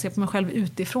hjärtat när jag ser på mig själv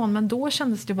utifrån, men då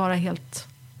kändes det bara helt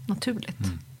naturligt.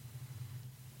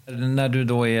 När du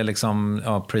då är liksom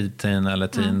pre-teen eller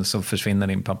teen så försvinner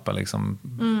din pappa liksom.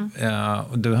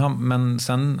 Men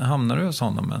sen hamnar du hos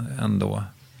honom ändå.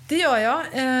 Det gör jag.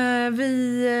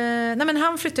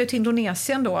 Han flyttade till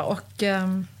Indonesien då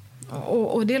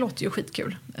och det låter ju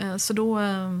skitkul. Så då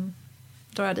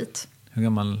drar jag dit. Hur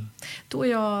gammal? Då är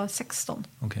jag 16.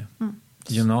 Okej.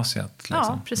 Gymnasiet liksom.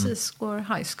 Ja, precis. Går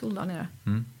high school där nere.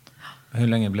 Hur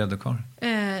länge blev du kvar?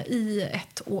 I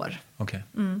 1 år. Okej.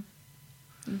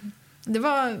 Det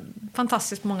var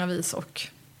fantastiskt på många vis och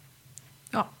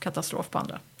katastrof på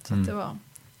andra. Så att det var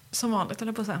som vanligt,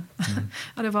 eller på att säga.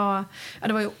 Det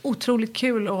var ju otroligt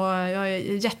kul och jag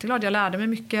är jätteglad. Jag lärde mig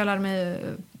mycket. Jag lärde mig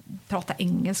prata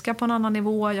engelska på en annan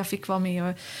nivå. Jag fick vara med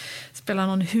och spela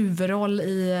någon huvudroll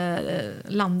i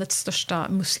landets största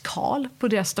musikal på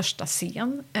deras största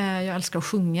scen. Jag älskar att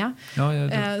sjunga.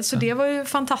 Så det var ju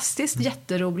fantastiskt,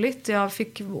 jätteroligt. Jag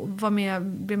fick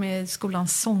bli med i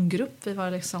skolans sånggrupp. Vi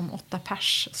var liksom 8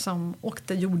 pers som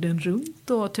åkte jorden runt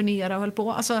och turnerade och höll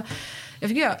på. Alltså, jag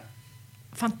fick göra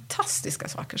fantastiska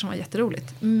saker som var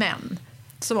jätteroligt. Men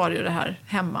så var det ju det här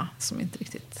hemma som inte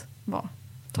riktigt var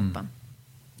toppen.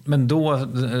 Men då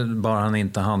bar han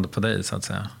inte hand på dig, så att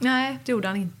säga? Nej, det gjorde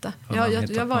han inte.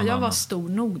 Jag var stor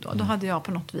nog då. Då hade jag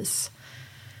på något vis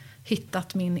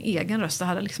hittat min egen röst. Det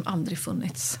hade liksom aldrig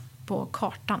funnits på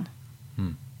kartan.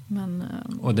 Men,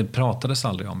 och det pratades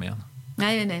aldrig om igen?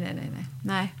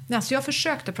 Nej. Alltså jag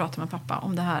försökte prata med pappa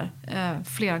om det här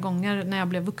flera gånger när jag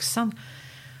blev vuxen.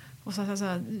 Och så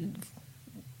här,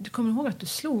 du kommer ihåg att du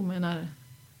slog mig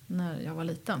när jag var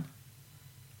liten?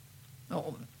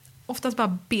 Och oftast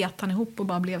bara bet han ihop och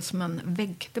bara blev som en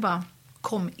vägg. Det bara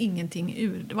kom ingenting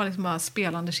ur. Det var liksom bara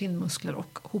spelande kindmuskler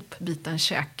och hopbiten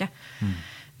käke.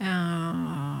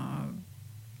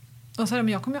 Och så här,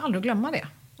 men jag kommer ju aldrig att glömma det.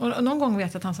 Och någon gång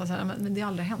vet jag att han sa så här, men det har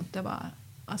aldrig hänt. Jag bara,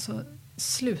 alltså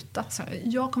sluta. Så här,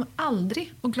 jag kommer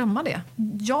aldrig att glömma det.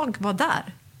 Jag var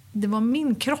där. Det var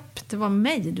min kropp, det var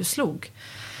mig du slog.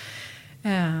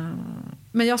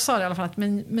 Men jag sa det i alla fall att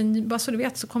men bara så du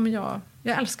vet så kommer jag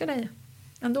älskar dig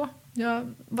ändå.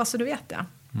 Bara så du vet det.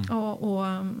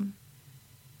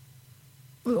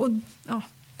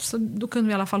 Så då kunde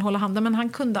vi i alla fall hålla handen, men han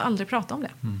kunde aldrig prata om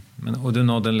det. Och du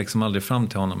nådde liksom aldrig fram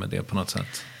till honom med det på något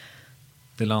sätt?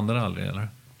 Det landade aldrig, eller?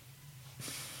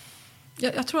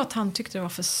 Jag tror att han tyckte det var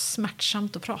för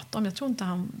smärtsamt att prata om. Jag tror inte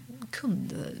han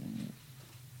kunde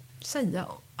säga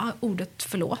ordet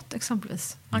förlåt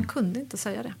exempelvis. Han kunde inte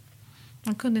säga det.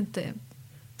 Han kunde inte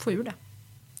få ur det.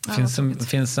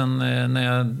 Finns en när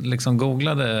jag liksom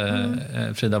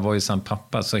googlade Frida Woisan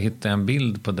pappa så hittade jag en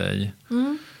bild på dig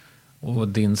och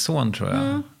din son, tror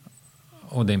jag,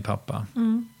 och din pappa.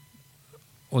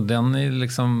 Och den är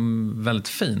liksom väldigt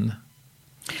fin.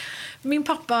 Min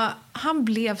pappa, han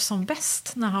blev som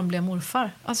bäst när han blev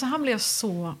morfar. Alltså han blev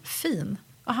så fin.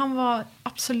 Och han var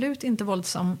absolut inte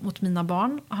våldsam mot mina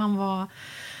barn. Och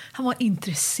han var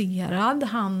intresserad.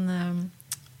 Han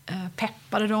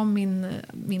peppade dem.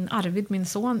 Min Arvid, min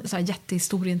son, så här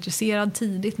jättehistorieintresserad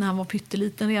tidigt när han var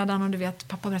pytteliten redan. Och du vet,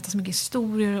 pappa berättade så mycket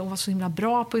historier och var så himla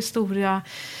bra på historia.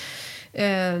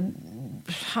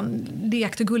 Han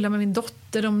lekte och gullade med min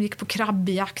dotter. De gick på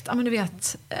krabbjakt. Ja, men du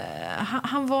vet,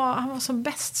 han var som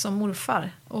bäst som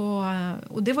morfar.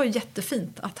 Och det var ju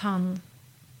jättefint att han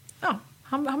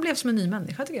blev som en ny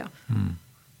människa, tycker jag.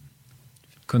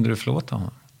 Kunde du förlåta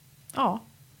honom? Ja.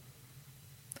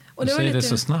 Och du säger det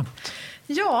så snabbt.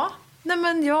 Ja, nej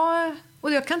men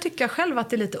jag kan tycka själv att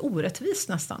det är lite orättvist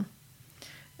nästan.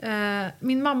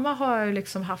 Min mamma har ju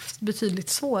liksom haft betydligt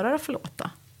svårare att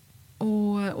förlåta.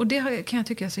 Och det kan jag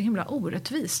tycka är så himla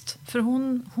orättvist. För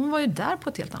hon var ju där på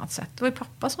ett helt annat sätt. Det var ju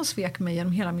pappa som svek mig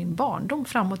genom hela min barndom.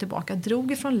 Fram och tillbaka.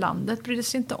 Drog ifrån landet. Brydde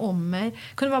sig inte om mig.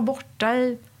 Kunde vara borta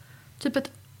i typ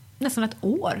nästan ett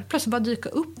år. Plötsligt bara dyka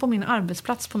upp på min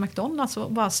arbetsplats på McDonalds.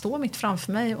 Och bara stå mitt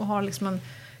framför mig. Och ha liksom en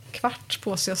kvart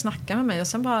på sig och snacka med mig. Och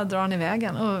sen bara drar han i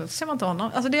vägen. Och ser man inte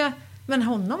honom. Alltså men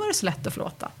honom var det så lätt att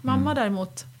förlåta. Mamma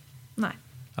däremot, nej.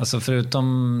 Alltså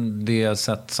förutom det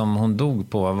sätt som hon dog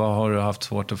på, vad har du haft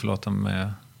svårt att förlåta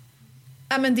med?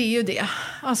 Ja, men det är ju det.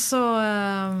 Alltså,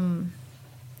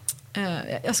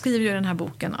 jag skriver ju i den här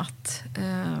boken att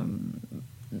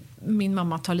min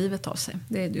mamma tar livet av sig.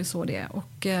 Det är ju så det är.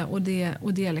 Och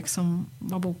det är liksom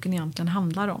vad boken egentligen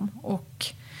handlar om. Och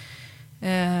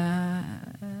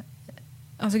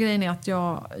alltså grejen är att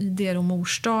det är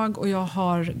mors dag och jag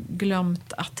har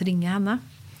glömt att ringa henne.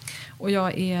 Och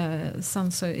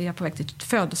sen så är jag på väg till ett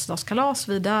födelsedagskalas.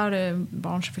 Vi där,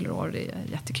 barn som fyller år, det är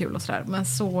jättekul och sådär. Men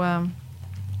så,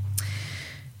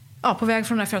 på väg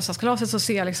från det här födelsedagskalaset så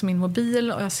ser jag liksom min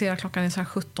mobil. Och jag ser att klockan är så här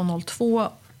 17.02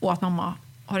 och att mamma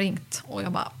har ringt. Och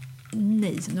jag bara,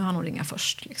 nej, nu har hon ringa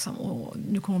först. Liksom. Och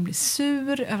nu kommer hon bli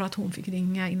sur över att hon fick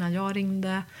ringa innan jag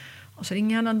ringde. Och så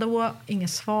ringer henne då,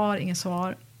 inget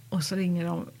svar. Och så ringer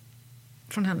de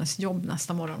från hennes jobb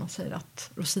nästa morgon och säger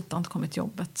att Rosita inte kommit till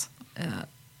jobbet.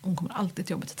 Hon kommer alltid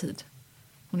till jobbet i tid.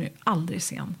 Hon är ju aldrig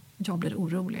sen. Jag blir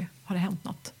orolig. Har det hänt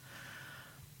något?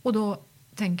 Och då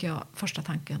tänker jag, första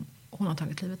tanken, hon har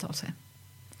tagit livet av sig.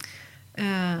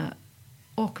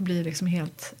 Och blir liksom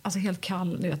helt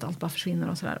kall. Du vet, allt bara försvinner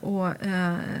och sådär. Och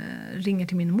ringer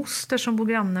till min moster som bor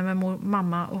granne med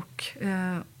mamma. Och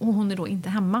hon är då inte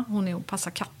hemma. Hon är och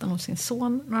passar katten hos sin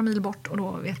son några mil bort. Och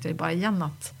då vet jag bara igen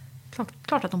att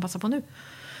klart att hon passar på nu.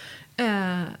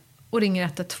 Och ringer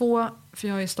 112, för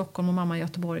jag är i Stockholm och mamma i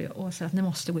Göteborg, och säger att ni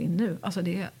måste gå in nu. Alltså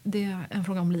det är en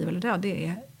fråga om liv eller död. Det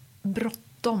är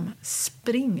bråttom.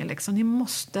 Spring liksom. Ni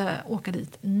måste åka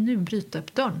dit nu, bryta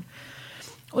upp dörren.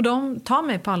 Och de tar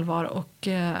mig på allvar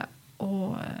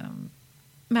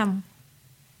men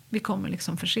vi kommer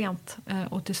liksom för sent.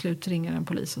 Och till slut ringer en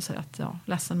polis och säger att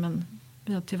ledsen, men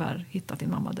vi har tyvärr hittat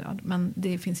din mamma död. Men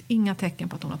det finns inga tecken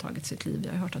på att hon har tagit sitt liv.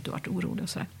 Jag har hört att du har varit orolig och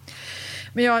sådär.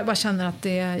 Men jag bara känner att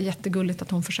det är jättegulligt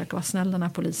att hon försöker vara snäll, den här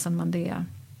polisen. Men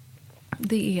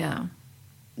det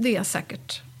är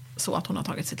säkert så att hon har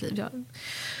tagit sitt liv.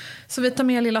 Så vi tar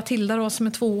med lilla Tilda då, som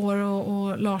är 2 år.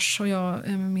 Och Lars och jag,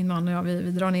 min man och jag,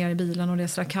 vi drar ner i bilen. Och det är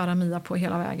sådär karamia på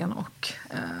hela vägen. Och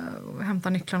hämtar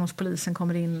nycklarna hos polisen,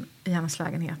 kommer in i hennes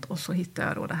lägenhet. Och så hittar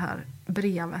jag då det här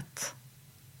brevet.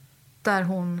 Där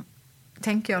hon,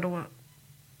 tänker jag då,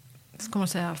 kommer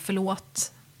att säga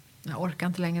förlåt. Jag orkar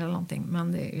inte längre eller någonting.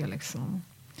 Men det är liksom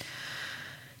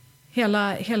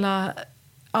hela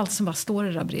allt som bara står i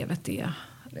det där brevet är,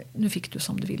 nu fick du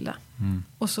som du ville.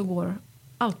 Och så går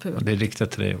allt på. Och det är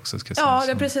riktat till dig också, ska jag säga. Ja,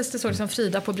 det är precis, det står liksom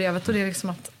Frida på brevet. Och det är liksom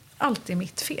att allt är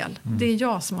mitt fel. Det är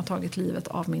jag som har tagit livet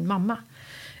av min mamma.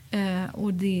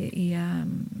 Och det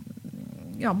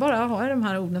är, bara har jag de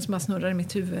här orden som bara snurrar i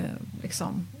mitt huvud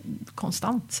liksom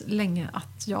konstant länge,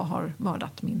 att jag har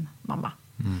mördat min mamma.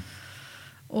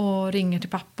 Och ringer till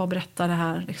pappa och berättar det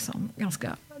här liksom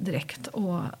ganska direkt.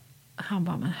 Och han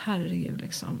bara, men herregud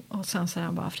liksom. Och sen säger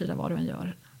han bara, Frida, vad du än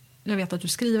gör. Jag vet att du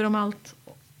skriver om allt,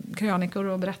 krönikor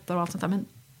och berättar och allt sånt där, men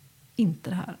inte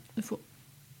det här. Du får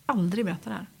aldrig berätta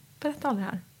det här. Berätta aldrig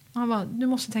det här. Och han bara, du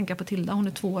måste tänka på Tilda, hon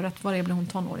är 2 år, var är blir hon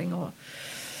tonåring? Och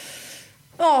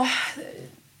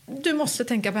du måste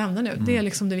tänka på henne nu. Det är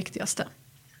liksom det viktigaste.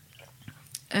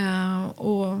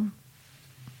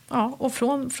 Och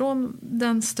från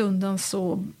den stunden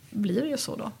så blir det ju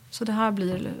så då. Så det här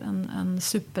blir en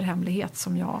superhemlighet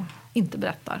som jag inte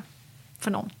berättar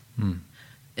för någon.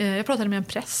 Jag pratade med en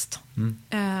präst.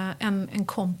 En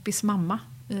kompis mamma.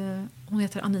 hon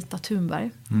heter Anita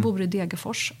Thunberg, bor i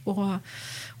Degerfors. Och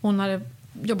hon hade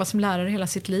jobbat som lärare hela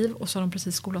sitt liv och så har hon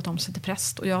precis skolat om sig till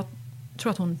präst. Och jag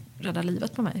tror att hon räddade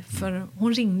livet på mig. För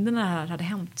hon ringde när det här hade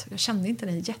hänt. Jag kände inte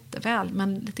det jätteväl,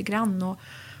 men lite grann. Och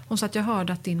hon sa att jag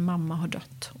hörde att din mamma har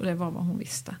dött. Och det var vad hon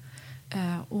visste.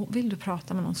 Och vill du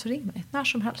prata med någon så ring mig, när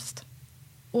som helst.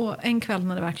 Och en kväll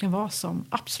när det verkligen var som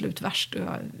absolut värst. Och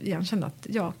jag igen kände att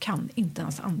jag kan inte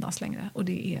ens andas längre. Och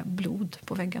det är blod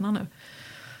på väggarna nu.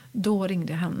 Då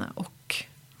ringde jag henne och...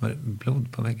 Var det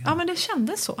blod på väggarna? Ja, men det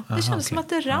kändes så. Det kändes som att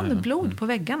det rann blod på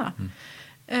väggarna.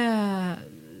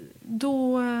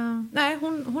 Nej,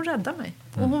 hon räddade mig.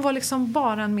 Och hon var liksom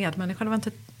bara en medmänniska. Det var inte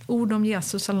ett ord om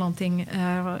Jesus eller någonting.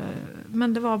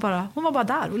 Men det var bara, hon var bara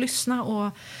där och lyssnade.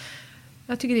 Och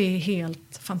jag tycker det är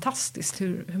helt fantastiskt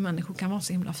hur människor kan vara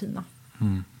så himla fina.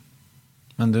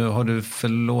 Men har du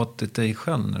förlåtit dig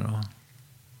själv nu då?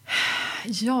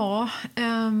 Ja,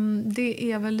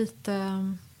 det är väl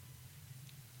lite...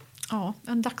 Ja,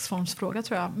 en dagsformsfråga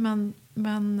tror jag.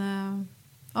 Men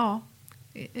ja,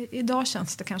 idag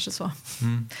känns det kanske så.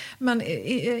 Men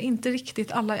inte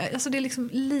riktigt alla. Alltså det är liksom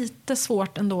lite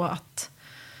svårt ändå att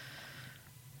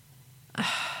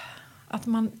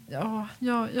man... Ja,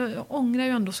 jag ångrar ju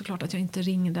ändå såklart att jag inte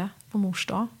ringde på mors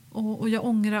dag. Och jag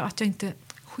ångrar att jag inte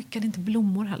skickade inte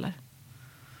blommor heller.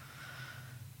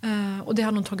 Och det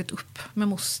har hon tagit upp med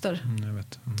moster. Jag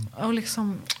vet. Och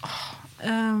liksom...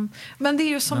 men det är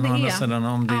ju som men det är. Sedan,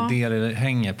 om det är det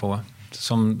hänger på.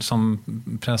 Som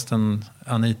prästen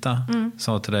Anita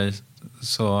sa till dig,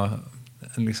 så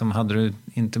liksom, hade du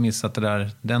inte missat det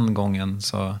där den gången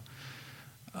så...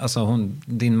 Alltså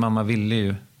din mamma ville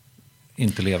ju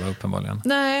inte leva uppenbarligen.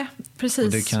 Nej, precis.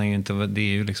 Och det kan ju inte, det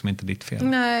är ju liksom inte ditt fel.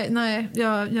 Nej,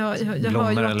 jag blommor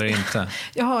hör ju eller inte.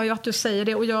 Jag hör ju att du säger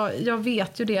det och jag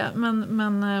vet ju det,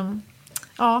 men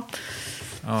ja.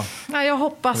 Nej, jag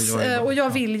hoppas och jag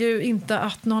vill ju inte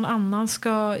att någon annan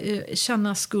ska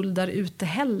känna skuld där ute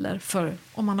heller för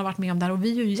om man har varit med om det här, och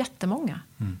vi är ju jättemånga.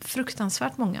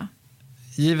 Fruktansvärt många.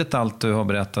 Givet allt du har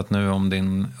berättat nu om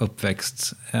din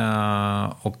uppväxt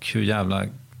och hur jävla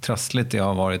trassligt det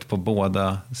har varit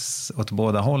åt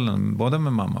båda hållen, både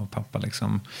med mamma och pappa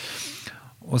liksom.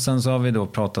 Och sen så har vi då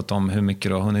pratat om hur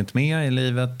mycket du har hunnit med i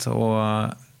livet och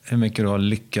hur mycket du har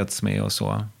lyckats med och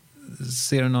så.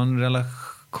 Ser du någon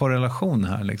korrelation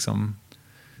här liksom?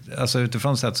 Alltså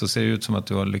utifrån sett så ser det ut som att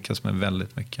du har lyckats med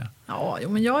väldigt mycket. Ja,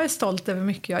 men jag är stolt över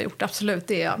mycket jag har gjort, absolut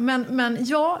det är jag. Men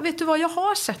vet du vad, jag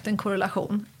har sett en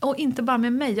korrelation. Och inte bara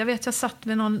med mig. Jag vet, jag satt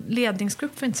vid någon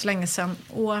ledningsgrupp för inte så länge sedan.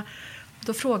 Och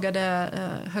då frågade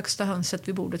högsta hönset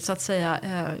vid bordet så att säga,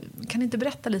 kan ni inte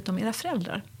berätta lite om era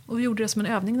föräldrar? Och vi gjorde det som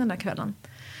en övning den där kvällen.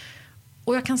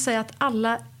 Och jag kan säga att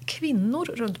alla kvinnor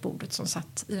runt bordet som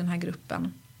satt i den här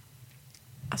gruppen,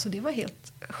 alltså det var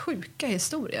helt sjuka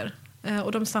historier.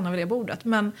 Och de stannade vid det bordet.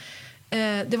 Men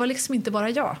det var liksom inte bara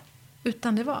jag.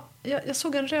 Utan det var, jag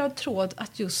såg en röd tråd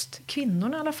att just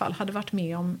kvinnorna i alla fall hade varit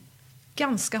med om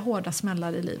ganska hårda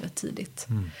smällar i livet tidigt.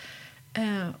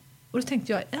 Och då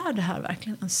tänkte jag, är det här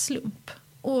verkligen en slump?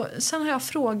 Och sen har jag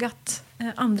frågat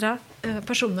andra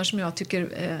personer som jag tycker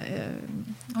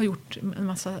har gjort en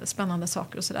massa spännande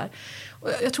saker och sådär. Och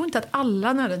jag tror inte att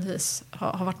alla nödvändigtvis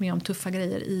har varit med om tuffa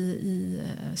grejer i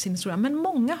sin historia. Men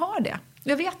många har det.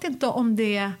 Jag vet inte om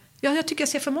det... Jag tycker jag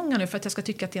ser för många nu för att jag ska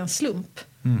tycka att det är en slump.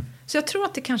 Så jag tror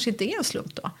att det kanske inte är en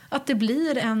slump då. Att det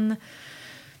blir en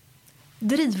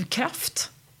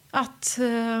drivkraft. Att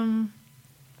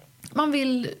man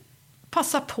vill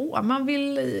passa på.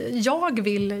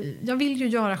 Jag vill ju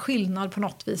göra skillnad på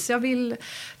något vis. Jag vill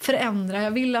förändra.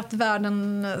 Jag vill att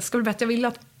världen ska bli bättre. Jag vill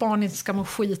att barn inte ska må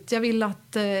skit. Jag vill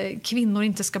att kvinnor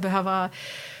inte ska behöva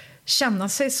känna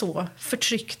sig så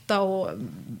förtryckta och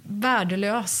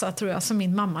värdelösa, tror jag, som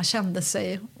min mamma kände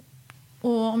sig.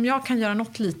 Och om jag kan göra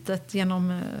något litet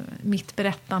genom mitt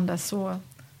berättande så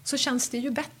känns det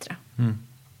ju bättre.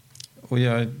 Och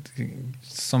jag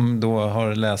som då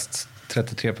har läst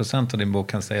 33% av din bok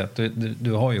kan säga att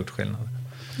du har gjort skillnad.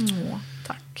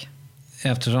 Tack.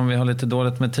 Eftersom vi har lite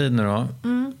dåligt med tid nu då,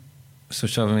 så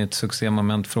kör vi med ett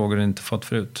succémoment, frågor du inte fått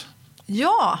förut.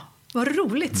 Ja, vad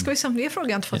roligt. Ska vi se om det är frågor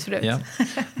jag inte fått förut? Ja.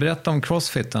 Berätta om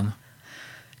crossfitten.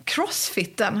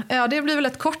 Crossfitten? Ja, det blir väl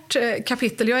ett kort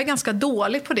kapitel. Jag är ganska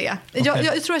dålig på det. Okay.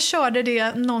 Jag tror jag körde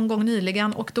det någon gång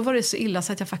nyligen och då var det så illa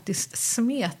så att jag faktiskt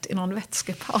smet i någon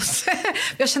vätskepaus.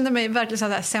 Jag kände mig verkligen så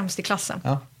här sämst i klassen.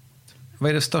 Ja. Vad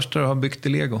är det största du har byggt i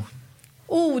Lego?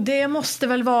 Det måste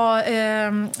väl vara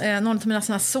någon av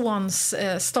mina sons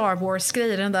Star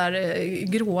Wars-grejer. Den där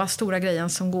gråa stora grejen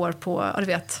som går på, du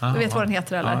vet vad den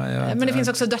heter eller? Men det finns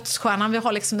också Dödsstjärnan, vi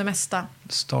har liksom det mesta.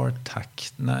 Star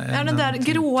Trek. Nej, den där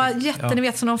gråa jätten, ni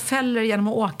vet, som de fäller genom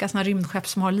att åka såna rymdskepp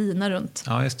som har lina runt.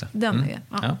 Ja, just det. Den är,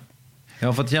 ja. Jag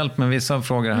har fått hjälp med vissa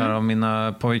frågor här av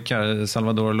mina pojkar,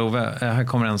 Salvador och Love. Här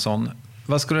kommer en sån.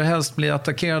 Vad skulle du helst bli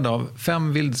attackerad av?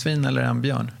 5 vildsvin eller en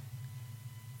björn?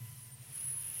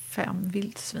 5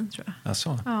 vildsvin, tror jag.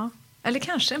 Alltså. Ja. Eller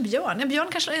kanske en björn. En björn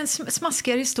kanske är en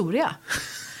smaskigare historia.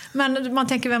 Men man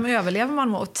tänker, vem överlever man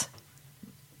mot?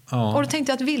 Ja. Och då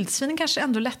tänkte jag att vildsvinen kanske är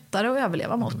ändå lättare att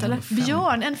överleva mot. Eller?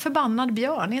 Björn, en förbannad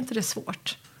björn, är inte det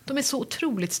svårt? De är så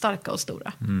otroligt starka och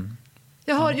stora.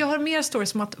 Jag har mer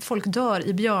stories om att folk dör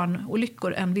i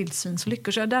björnolyckor än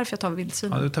vildsvinsolyckor. Så det är därför jag tar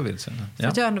vildsvin. Ja, du tar vildsvin. För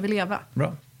att jag ändå vill leva.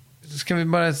 Bra. Ska vi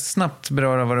bara snabbt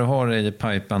beröra vad du har i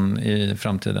pipen i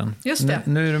framtiden? Just det.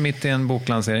 Nu är du mitt i en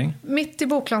boklansering. Mitt i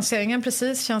boklanseringen,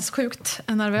 precis. Känns sjukt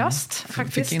nervöst,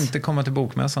 faktiskt. Fick inte komma till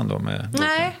bokmässan då med boken?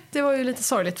 Nej, det var ju lite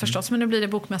sorgligt förstås. Men nu blir det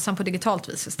bokmässan på digitalt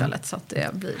vis istället. Så att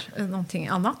det blir någonting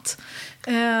annat.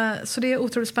 Så det är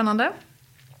otroligt spännande.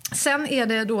 Sen är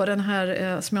det då den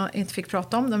här som jag inte fick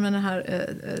prata om, den här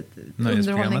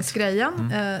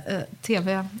underhållningsgrejen,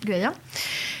 tv-grejen.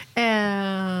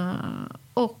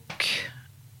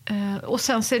 Och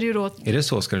sen så är det ju då... Är det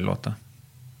så ska det låta?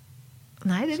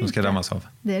 Nej, det är det som ska inte. dammas av?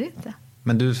 Det är det inte.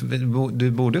 Men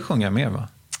du borde sjunga mer, va?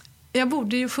 Jag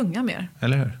borde ju sjunga mer.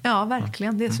 Eller hur? Ja,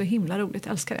 verkligen. Det är så himla roligt.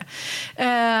 Jag älskar det.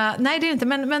 Nej, det är inte.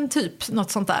 Men typ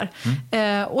något sånt där.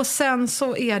 Och sen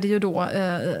så är det ju då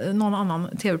någon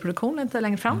annan tv-produktion inte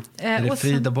längre fram. Är det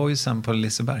Frida Boysen på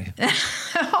Liseberg?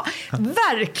 Ja,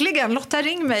 verkligen. Lotta,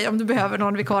 ring mig om du behöver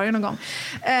någon vikarie någon gång.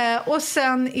 Och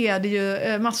sen är det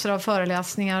ju massor av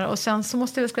föreläsningar. Och sen så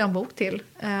måste jag skriva en bok till.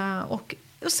 Och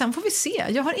sen får vi se.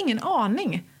 Jag har ingen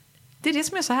aning. Det är det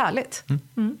som är så härligt.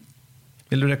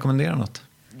 Vill du rekommendera något?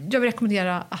 Jag vill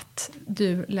rekommendera att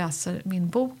du läser min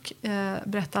bok,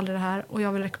 Berätta aldrig det här. Och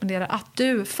jag vill rekommendera att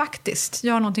du faktiskt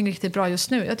gör någonting riktigt bra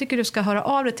just nu. Jag tycker du ska höra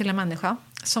av dig till en människa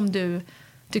som du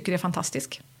tycker är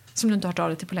fantastisk. Som du inte har hört av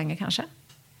dig till på länge kanske.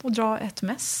 Och dra ett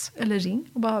mess eller ring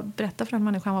och bara berätta för den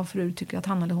människan varför du tycker att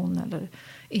han eller hon eller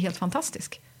är helt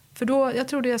fantastisk. För då, jag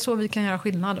tror det är så vi kan göra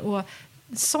skillnad. Och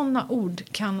sådana ord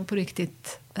kan på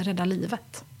riktigt rädda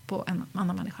livet på en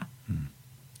annan människa.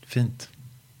 Fint.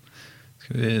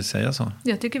 Ska vi säga så?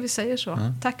 Jag tycker vi säger så.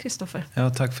 Ja. Tack, Kristoffer. Ja,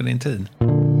 tack för din tid.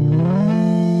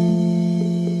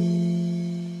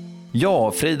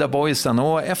 Ja, Frida Boysen,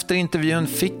 och efter intervjun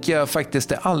fick jag faktiskt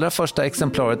det allra första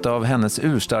exemplaret av hennes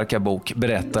urstarka bok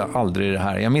Berätta aldrig det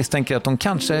här. Jag misstänker att hon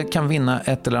kanske kan vinna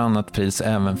ett eller annat pris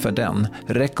även för den.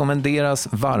 Rekommenderas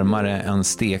varmare än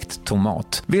stekt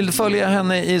tomat. Vill du följa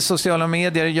henne i sociala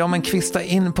medier? Ja, men kvista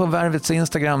in på Värvets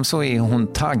Instagram så är hon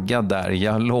taggad där,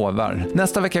 jag lovar.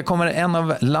 Nästa vecka kommer en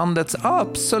av landets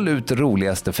absolut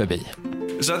roligaste förbi.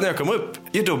 Så att när jag kommer upp,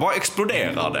 då bara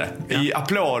exploderar det i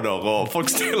applåder och folk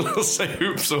ställer sig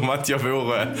upp som att jag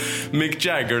vore Mick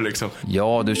Jagger liksom.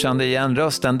 Ja, du kände igen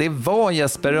rösten. Det var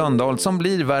Jesper Rönndahl som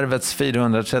blir Värvets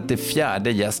 434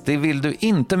 gäst. Det vill du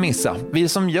inte missa. Vi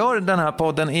som gör den här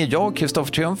podden är jag,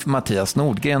 Kristoffer Triumf, Mattias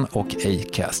Nordgren och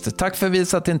Acast. Tack för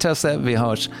visat intresse. Vi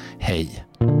hörs. Hej!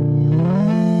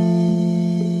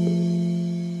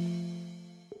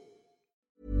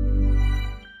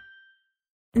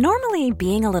 Normally,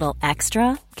 being a little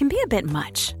extra can be a bit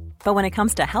much, but when it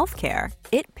comes to healthcare,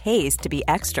 it pays to be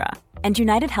extra. And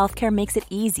United Healthcare makes it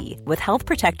easy with Health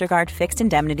Protector Guard fixed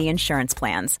indemnity insurance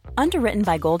plans. Underwritten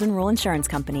by Golden Rule Insurance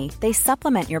Company, they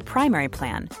supplement your primary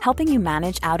plan, helping you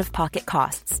manage out-of-pocket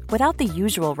costs without the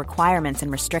usual requirements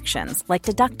and restrictions like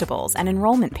deductibles and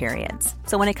enrollment periods.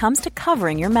 So when it comes to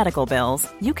covering your medical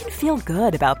bills, you can feel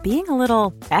good about being a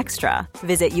little extra.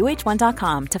 Visit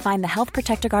uh1.com to find the Health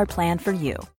Protector Guard plan for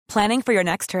you. Planning for your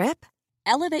next trip?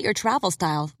 Elevate your travel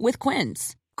style with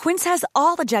Quince. Quince has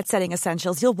all the jet-setting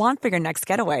essentials you'll want for your next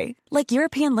getaway, like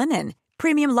European linen,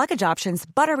 premium luggage options,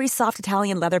 buttery soft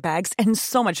Italian leather bags, and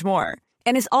so much more.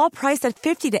 And is all priced at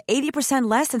 50 to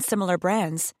 80% less than similar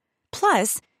brands.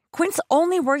 Plus, Quince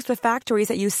only works with factories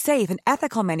that use safe and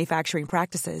ethical manufacturing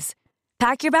practices.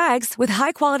 Pack your bags with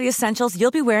high-quality essentials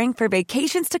you'll be wearing for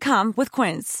vacations to come with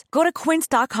Quince. Go to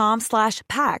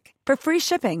quince.com/pack for free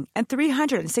shipping and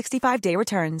 365-day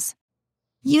returns.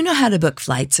 You know how to book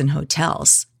flights and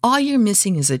hotels. All you're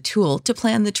missing is a tool to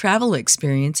plan the travel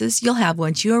experiences you'll have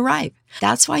once you arrive.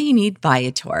 That's why you need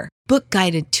Viator. Book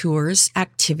guided tours,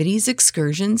 activities,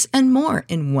 excursions, and more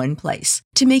in one place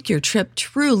to make your trip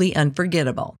truly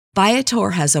unforgettable.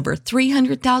 Viator has over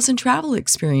 300,000 travel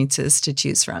experiences to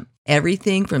choose from.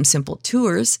 Everything from simple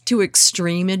tours to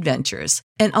extreme adventures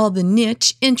and all the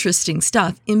niche, interesting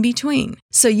stuff in between.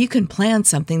 So you can plan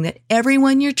something that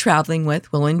everyone you're traveling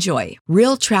with will enjoy.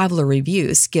 Real traveler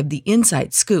reviews give the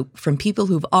inside scoop from people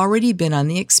who've already been on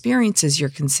the experiences you're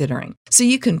considering. So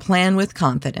you can plan with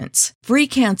confidence. Free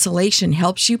cancellation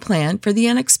helps you plan for the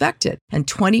unexpected. And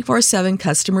 24/7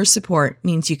 customer support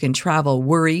means you can travel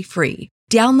worry-free.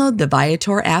 Download the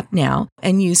Viator app now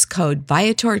and use code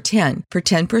Viator10 for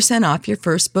 10% off your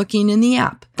first booking in the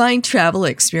app. Find travel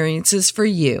experiences for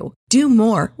you. Do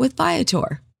more with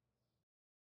Viator.